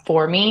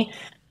for me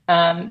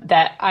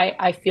that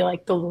I feel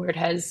like the Lord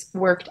has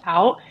worked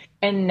out.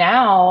 And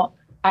now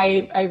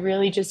I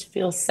really just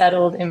feel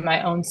settled in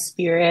my own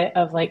spirit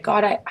of like,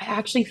 God, I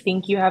actually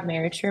think you have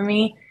marriage for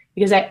me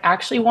because I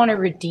actually want to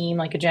redeem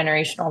like a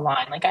generational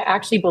line. Like I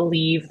actually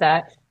believe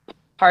that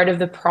part of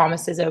the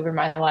promises over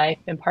my life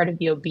and part of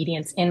the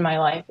obedience in my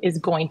life is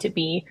going to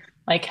be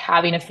like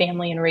having a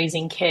family and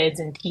raising kids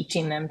and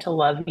teaching them to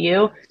love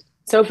you.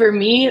 So for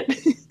me,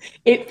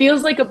 it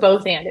feels like a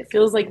both and. It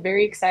feels like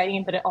very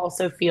exciting, but it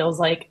also feels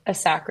like a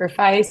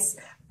sacrifice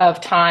of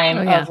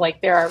time of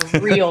like there are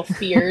real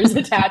fears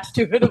attached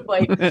to it of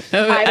like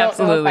I don't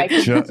know if I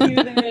can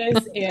do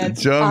this. And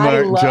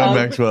John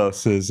Maxwell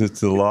says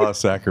it's the law of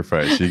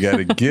sacrifice. You got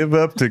to give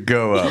up to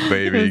go up,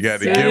 baby. You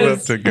got to give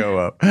up to go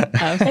up.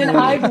 And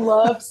I've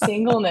loved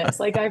singleness.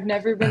 Like I've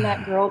never been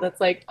that girl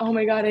that's like, oh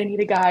my God, I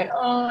need a guy.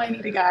 Oh, I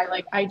need a guy.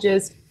 Like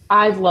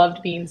I've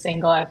loved being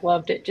single. I've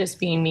loved it just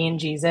being me and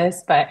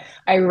Jesus, but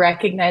I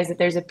recognize that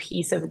there's a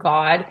piece of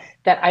God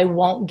that I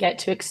won't get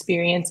to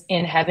experience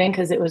in heaven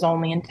because it was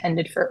only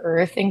intended for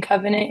earth in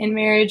covenant in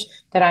marriage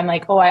that I'm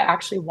like, oh, I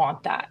actually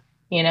want that,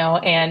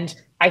 and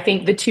I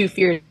think the two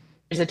fears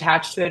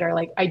attached to it are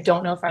like, I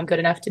don't know if I'm good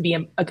enough to be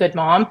a good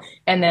mom.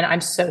 And then I'm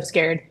so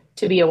scared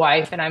to be a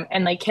wife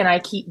and like, can I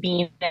keep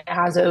being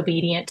as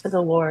obedient to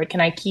the Lord?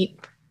 Can I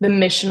keep the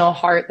missional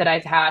heart that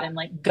I've had and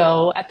like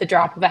go at the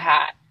drop of a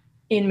hat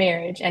in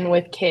marriage and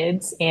with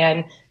kids?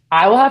 And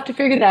I will have to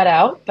figure that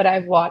out. But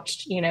I've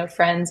watched,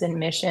 friends in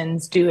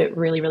missions do it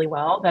really, really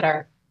well that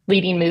are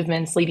leading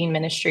movements, leading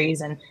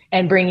ministries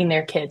and bringing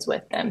their kids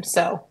with them.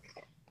 So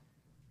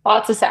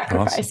lots of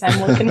sacrifice.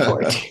 Awesome. I'm looking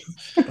forward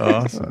to.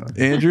 Awesome.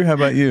 Andrew, how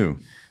about you?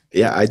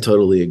 Yeah, I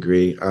totally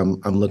agree. I'm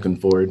looking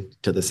forward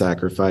to the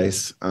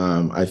sacrifice.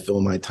 I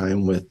fill my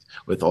time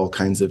with all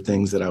kinds of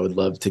things that I would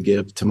love to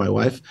give to my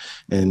wife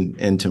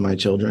and to my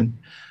children.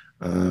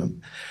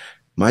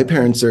 My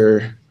parents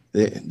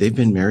they've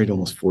been married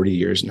almost 40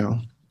 years now.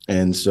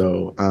 And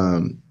so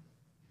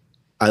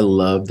I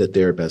love that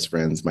they're best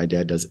friends. My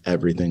dad does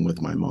everything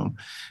with my mom.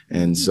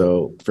 And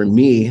so for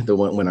me,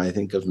 when I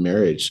think of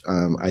marriage,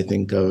 I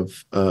think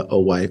of a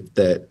wife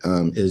that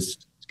is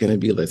going to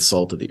be the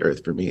salt of the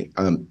earth for me.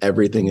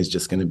 Everything is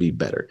just going to be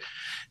better.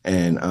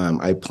 And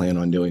I plan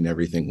on doing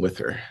everything with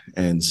her.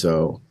 And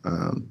so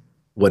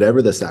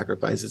whatever the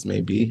sacrifices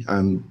may be,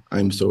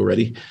 I'm so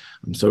ready.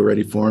 I'm so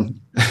ready for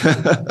them.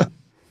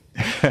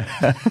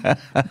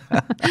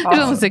 There's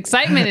almost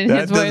excitement in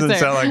his voice. That doesn't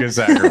sound like a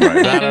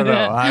sacrifice. I don't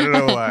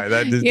know why.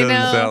 That just doesn't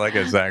sound like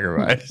a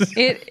sacrifice.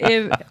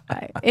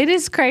 It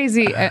is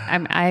crazy.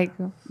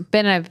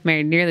 I've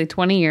married nearly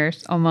 20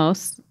 years,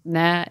 almost.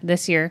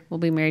 This year we'll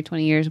be married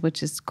 20 years,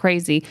 which is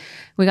crazy.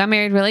 We got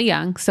married really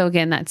young. So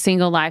again, that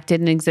single life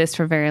didn't exist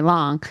for very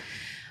long.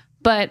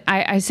 But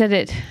I said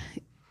it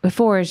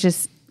before, it's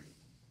just,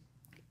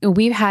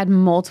 we've had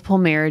multiple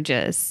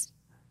marriages,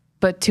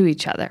 but to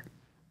each other.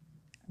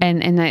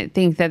 And I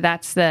think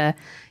that's the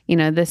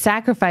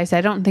sacrifice.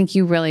 I don't think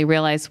you really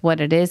realize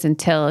what it is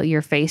until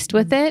you're faced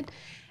with it.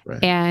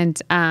 Right.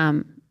 And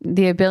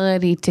the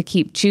ability to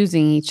keep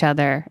choosing each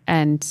other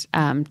and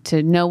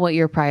to know what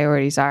your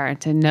priorities are and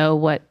to know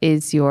what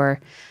is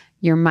your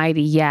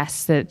mighty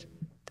yes that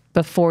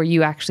before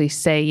you actually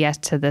say yes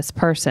to this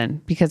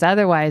person, because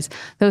otherwise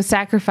those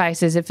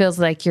sacrifices, it feels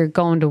like you're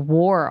going to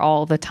war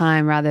all the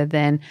time rather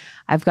than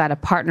I've got a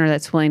partner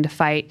that's willing to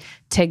fight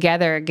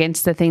together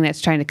against the thing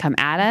that's trying to come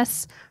at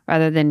us,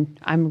 rather than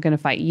I'm going to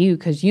fight you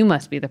because you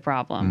must be the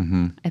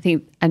problem. I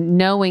think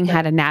knowing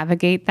how to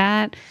navigate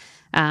that,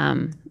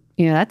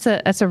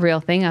 that's a real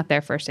thing out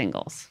there for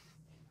singles.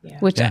 Yeah.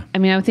 Which I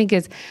mean, I would think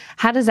is,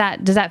 does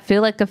that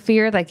feel like a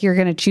fear? Like you're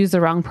going to choose the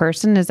wrong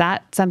person? Is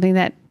that something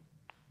that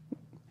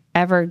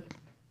ever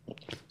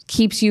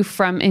keeps you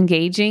from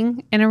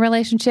engaging in a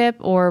relationship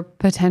or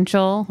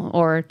potential,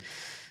 or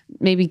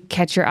maybe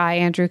catch your eye,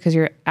 Andrew, because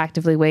you're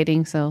actively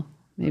waiting? So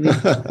maybe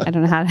I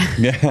don't know how to,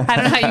 I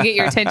don't know how you get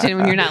your attention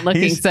when you're not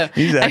looking.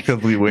 He's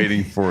actively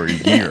waiting for a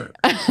year.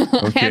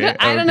 Okay,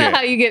 I don't know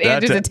how you get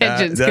Andrew's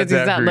attention because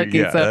he's not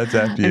looking. Yeah, that's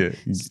after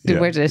you.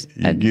 We're just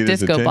a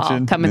disco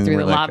ball coming through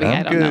the lobby.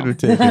 I don't know. We're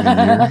taking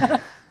a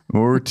year.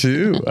 Or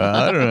two.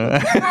 I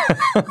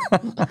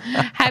don't know.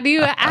 How do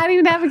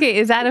you navigate?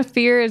 Is that a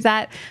fear? Is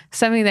that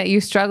something that you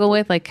struggle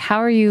with? Like, how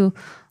are you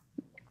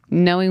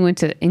knowing when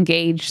to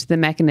engage the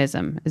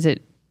mechanism? Is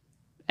it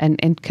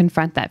and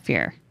confront that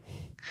fear?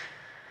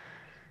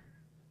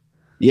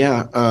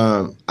 Yeah,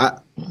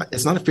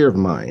 it's not a fear of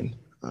mine.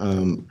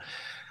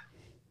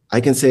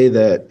 I can say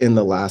that in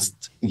the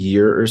last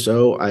year or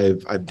so,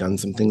 I've done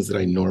some things that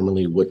I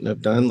normally wouldn't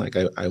have done. Like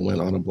I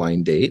went on a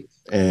blind date,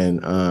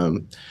 and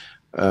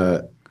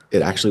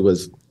it actually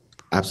was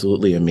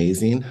absolutely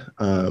amazing.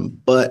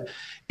 But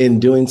in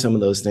doing some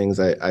of those things,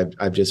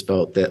 I've just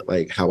felt that,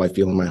 like, how I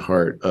feel in my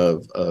heart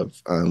of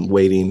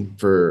waiting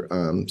for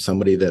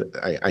somebody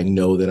that I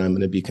know that I'm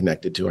going to be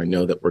connected to. I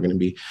know that we're going to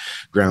be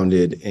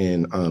grounded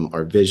in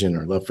our vision,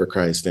 our love for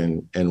Christ,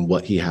 and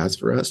what He has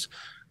for us.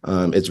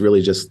 It's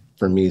really just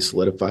for me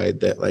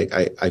solidified that, like,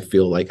 I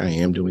feel like I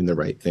am doing the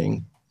right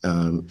thing,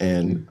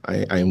 and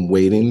I am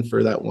waiting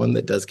for that one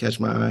that does catch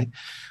my eye.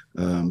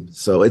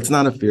 So it's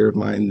not a fear of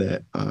mine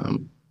that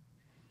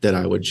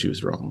I would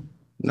choose wrong.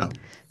 No.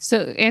 So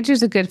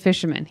Andrew's a good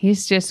fisherman.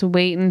 He's just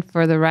waiting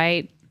for the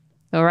right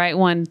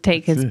one to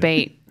take his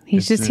bait.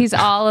 He's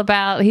all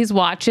about, he's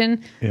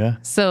watching. Yeah.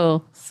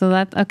 So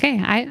that's okay.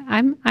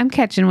 I'm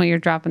catching what you're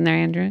dropping there,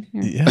 Andrew.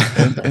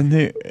 Yeah. And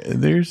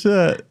there's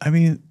I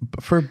mean,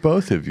 for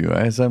both of you,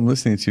 as I'm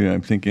listening to you,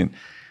 I'm thinking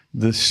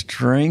the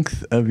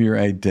strength of your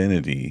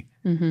identity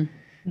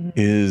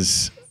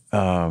is,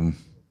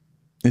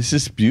 it's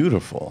just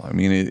beautiful. I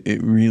mean,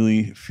 it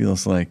really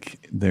feels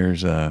like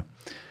there's a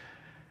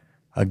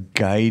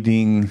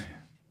guiding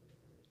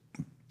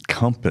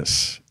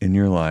compass in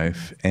your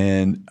life.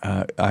 And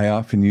I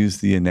often use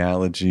the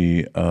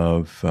analogy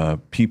of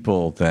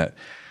people that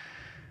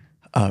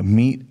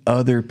meet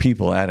other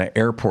people at an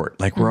airport.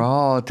 Like we're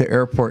all at the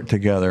airport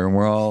together, and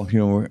we're all,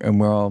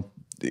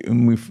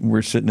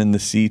 we're sitting in the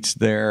seats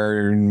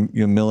there, and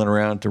milling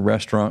around at the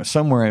restaurant.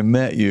 Somewhere I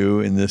met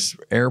you in this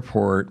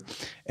airport,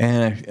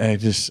 and I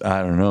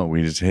don't know,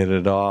 we just hit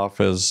it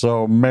off as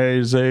so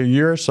amazing.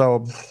 You're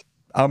so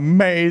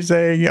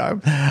amazing.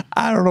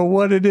 I don't know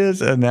what it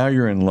is. And now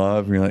you're in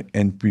love. And you're like,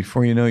 and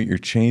before you know it, you're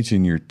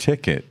changing your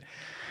ticket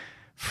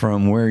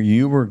from where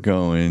you were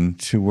going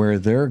to where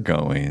they're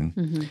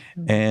going.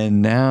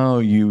 And now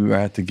you are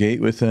at the gate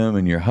with them,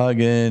 and you're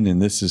hugging,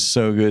 and this is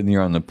so good. And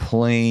you're on the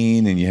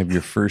plane, and you have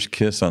your first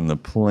kiss on the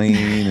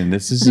plane. And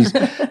this is just,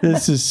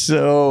 this is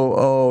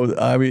so,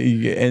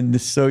 and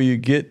so you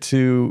get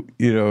to,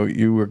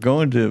 you were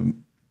going to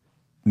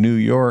New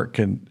York,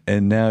 and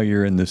now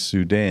you're in the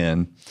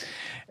Sudan,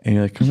 and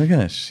you're like, oh my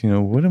gosh,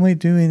 what am I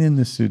doing in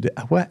the Sudan?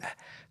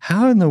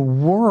 How in the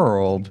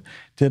world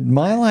did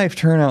my life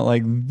turn out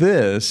like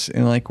this?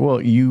 And like,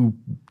 well, you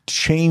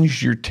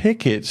changed your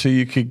ticket so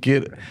you could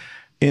get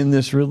in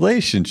this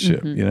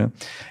relationship,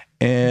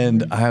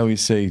 And I always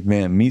say,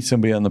 man, meet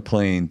somebody on the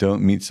plane.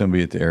 Don't meet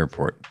somebody at the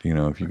airport,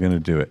 if you're going to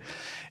do it.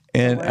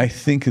 And I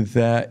think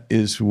that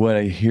is what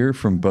I hear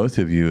from both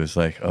of you is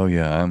like, oh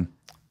yeah,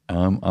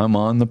 I'm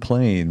on the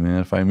plane, man.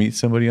 If I meet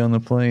somebody on the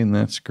plane,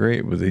 that's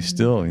great. But they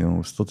still,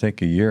 we'll still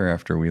take a year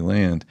after we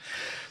land.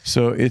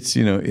 So it's,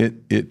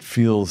 it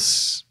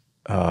feels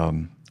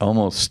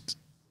almost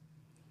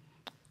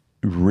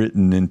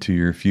written into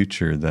your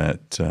future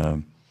that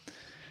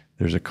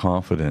there's a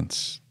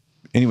confidence.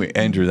 Anyway,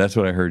 Andrew, that's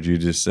what I heard you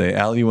just say.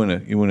 Allie, you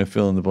want to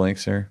fill in the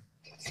blanks there?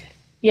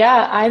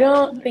 Yeah,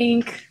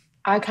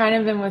 I kind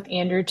of am with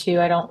Andrew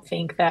too. I don't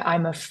think that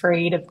I'm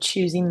afraid of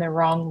choosing the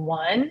wrong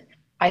one.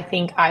 I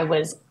think I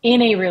was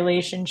in a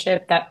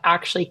relationship that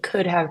actually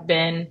could have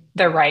been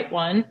the right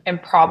one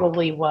and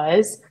probably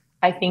was.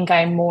 I think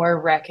I more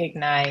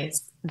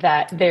recognize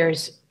that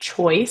there's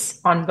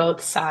choice on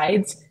both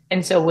sides.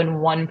 And so when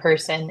one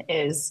person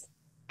is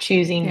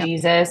choosing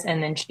Jesus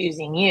and then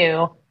choosing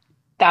you,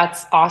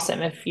 that's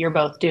awesome if you're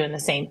both doing the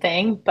same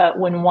thing. But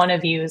when one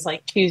of you is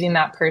like choosing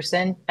that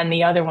person and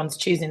the other one's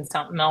choosing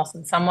something else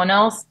and someone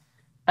else,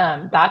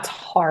 that's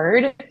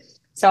hard.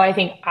 So I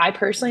think I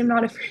personally am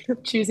not afraid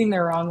of choosing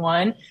the wrong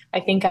one. I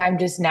think I'm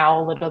just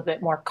now a little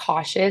bit more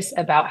cautious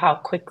about how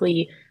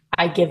quickly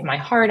I give my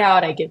heart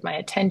out, I give my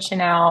attention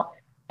out.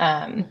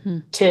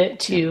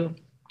 to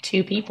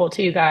people,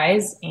 to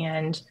guys.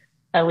 And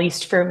at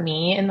least for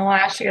me in the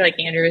last year, like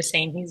Andrew was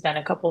saying, he's done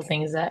a couple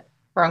things that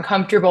were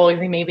uncomfortable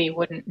or he maybe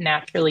wouldn't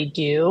naturally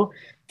do.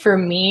 For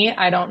me,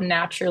 I don't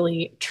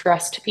naturally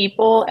trust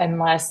people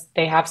unless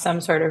they have some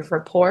sort of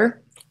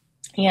rapport.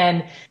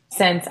 And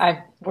since I've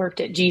worked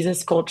at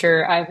Jesus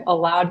Culture, I've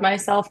allowed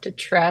myself to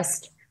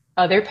trust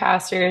other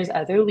pastors,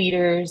 other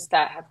leaders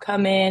that have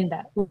come in,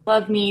 that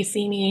love me,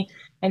 see me,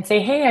 and say,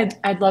 hey,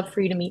 I'd love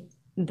for you to meet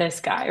this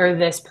guy or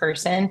this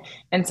person.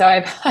 And so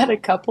I've had a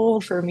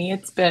couple. For me,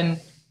 it's been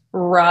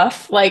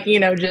rough, like,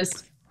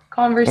 just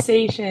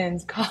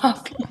conversations,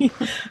 coffee,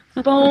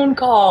 phone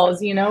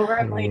calls, where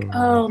I'm like,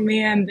 oh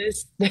man,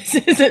 this ain't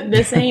it.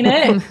 This ain't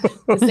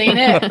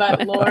it.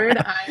 But Lord,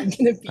 I'm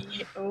going to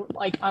be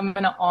like, I'm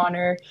going to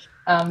honor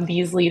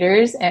these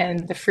leaders,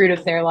 and the fruit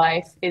of their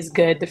life is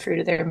good. The fruit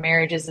of their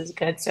marriages is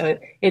good. So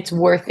it's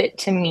worth it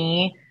to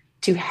me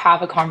to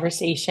have a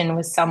conversation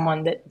with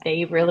someone that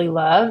they really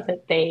love,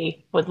 that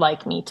they would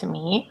like me to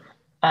meet.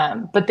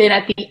 But then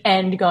at the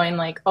end going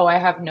like, oh, I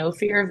have no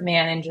fear of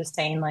man, and just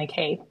saying like,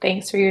 hey,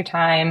 thanks for your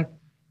time,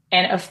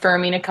 and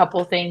affirming a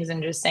couple things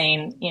and just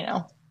saying,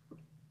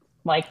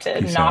 like to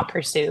Peace not out.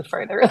 pursue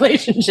further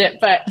relationship,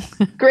 but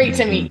great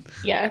to meet.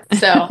 Yeah.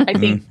 So I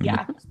think,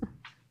 yeah,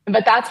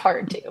 but that's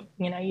hard too.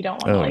 You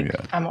don't want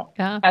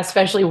to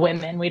especially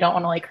women, we don't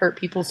want to like hurt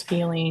people's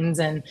feelings.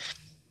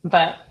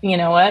 But you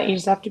know what? You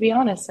just have to be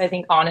honest. I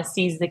think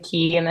honesty is the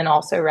key. And then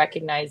also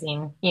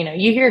recognizing,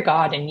 you hear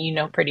God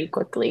and pretty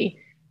quickly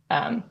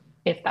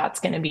if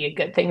that's going to be a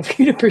good thing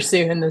for you to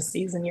pursue in this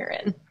season you're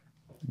in.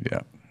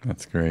 Yeah,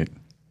 that's great.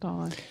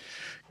 God.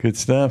 Good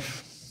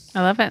stuff.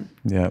 I love it.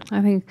 Yeah.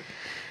 I think,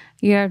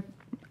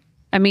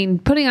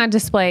 putting on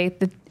display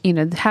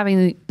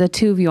having the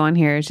two of you on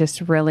here is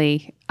just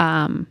really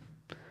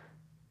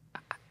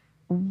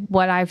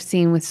what I've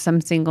seen with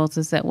some singles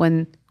is that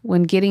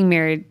when getting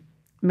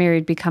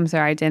married becomes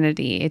their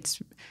identity,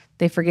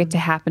 they forget to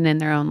happen in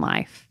their own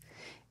life.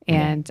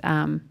 And,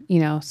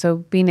 so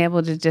being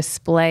able to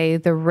display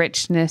the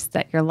richness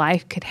that your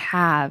life could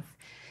have,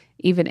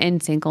 even in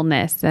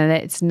singleness, that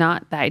it's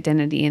not the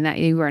identity and that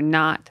you are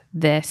not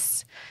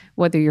this,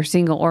 whether you're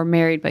single or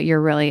married, but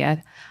you're really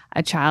a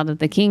child of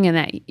the King, and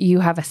that you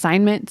have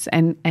assignments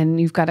and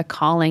you've got a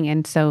calling.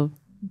 And so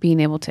being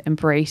able to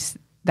embrace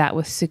that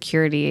with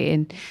security.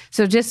 And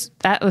so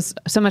that was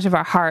so much of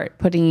our heart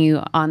putting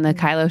you on the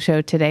KYLO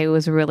show today,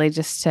 was really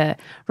just to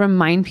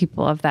remind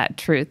people of that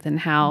truth, and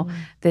how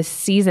this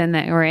season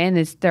that we're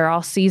in they're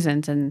all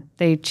seasons and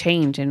they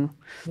change. And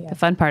the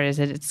fun part is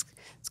that it's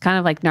kind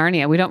of like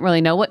Narnia. We don't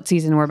really know what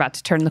season we're about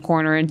to turn the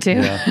corner into.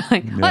 Yeah.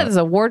 This is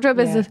a wardrobe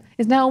is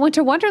now a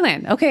winter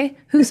wonderland. Okay.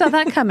 Who saw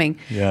that coming?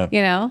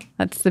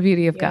 That's the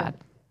beauty of God.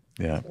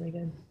 Yeah. That's really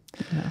good.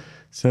 Yeah.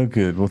 So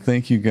good. Well,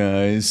 thank you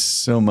guys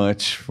so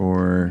much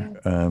for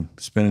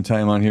spending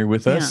time on here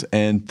with us.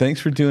 And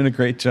thanks for doing a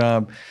great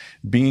job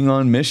being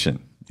on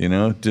mission,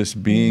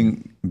 just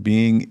being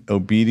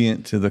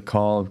obedient to the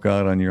call of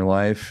God on your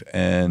life,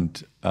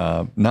 and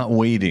not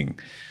waiting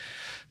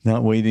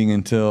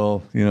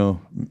until,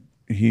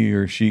 he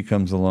or she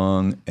comes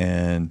along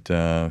and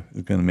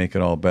is going to make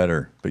it all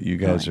better. But you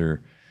guys are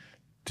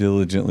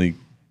diligently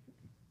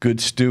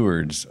good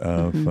stewards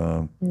of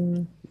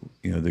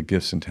the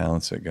gifts and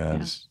talents that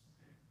God's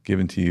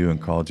given to you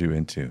and called you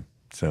into.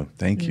 So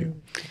thank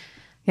you.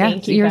 Yeah,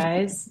 thank you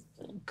guys.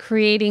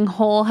 Creating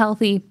whole,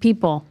 healthy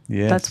people.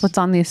 Yes. That's what's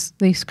on these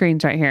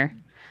screens right here.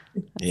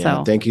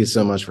 Yeah. Thank you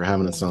so much for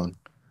having us on.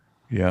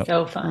 Yeah.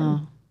 So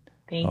fun.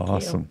 Thank you.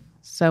 Awesome.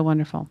 So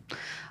wonderful.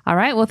 All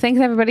right. Well, thanks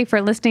everybody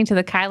for listening to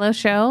the KYLO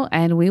show,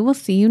 and we will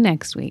see you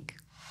next week.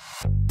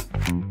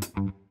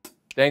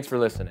 Thanks for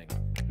listening.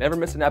 Never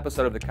miss an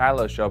episode of The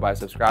KYLO Show by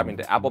subscribing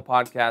to Apple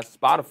Podcasts,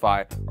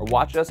 Spotify, or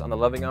watch us on the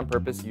Loving on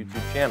Purpose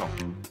YouTube channel.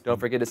 Don't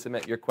forget to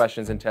submit your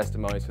questions and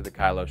testimonies to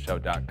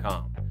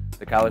thekyloshow.com.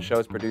 The KYLO Show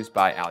is produced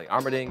by Allie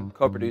Armerding,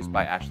 co-produced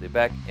by Ashley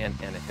Beck and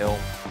Anna Hill,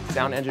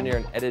 sound engineer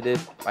and edited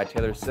by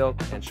Taylor Silk,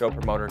 and show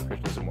promoter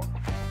Krishna Zamora.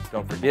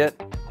 Don't forget,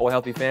 whole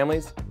healthy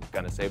families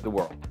gonna save the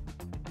world.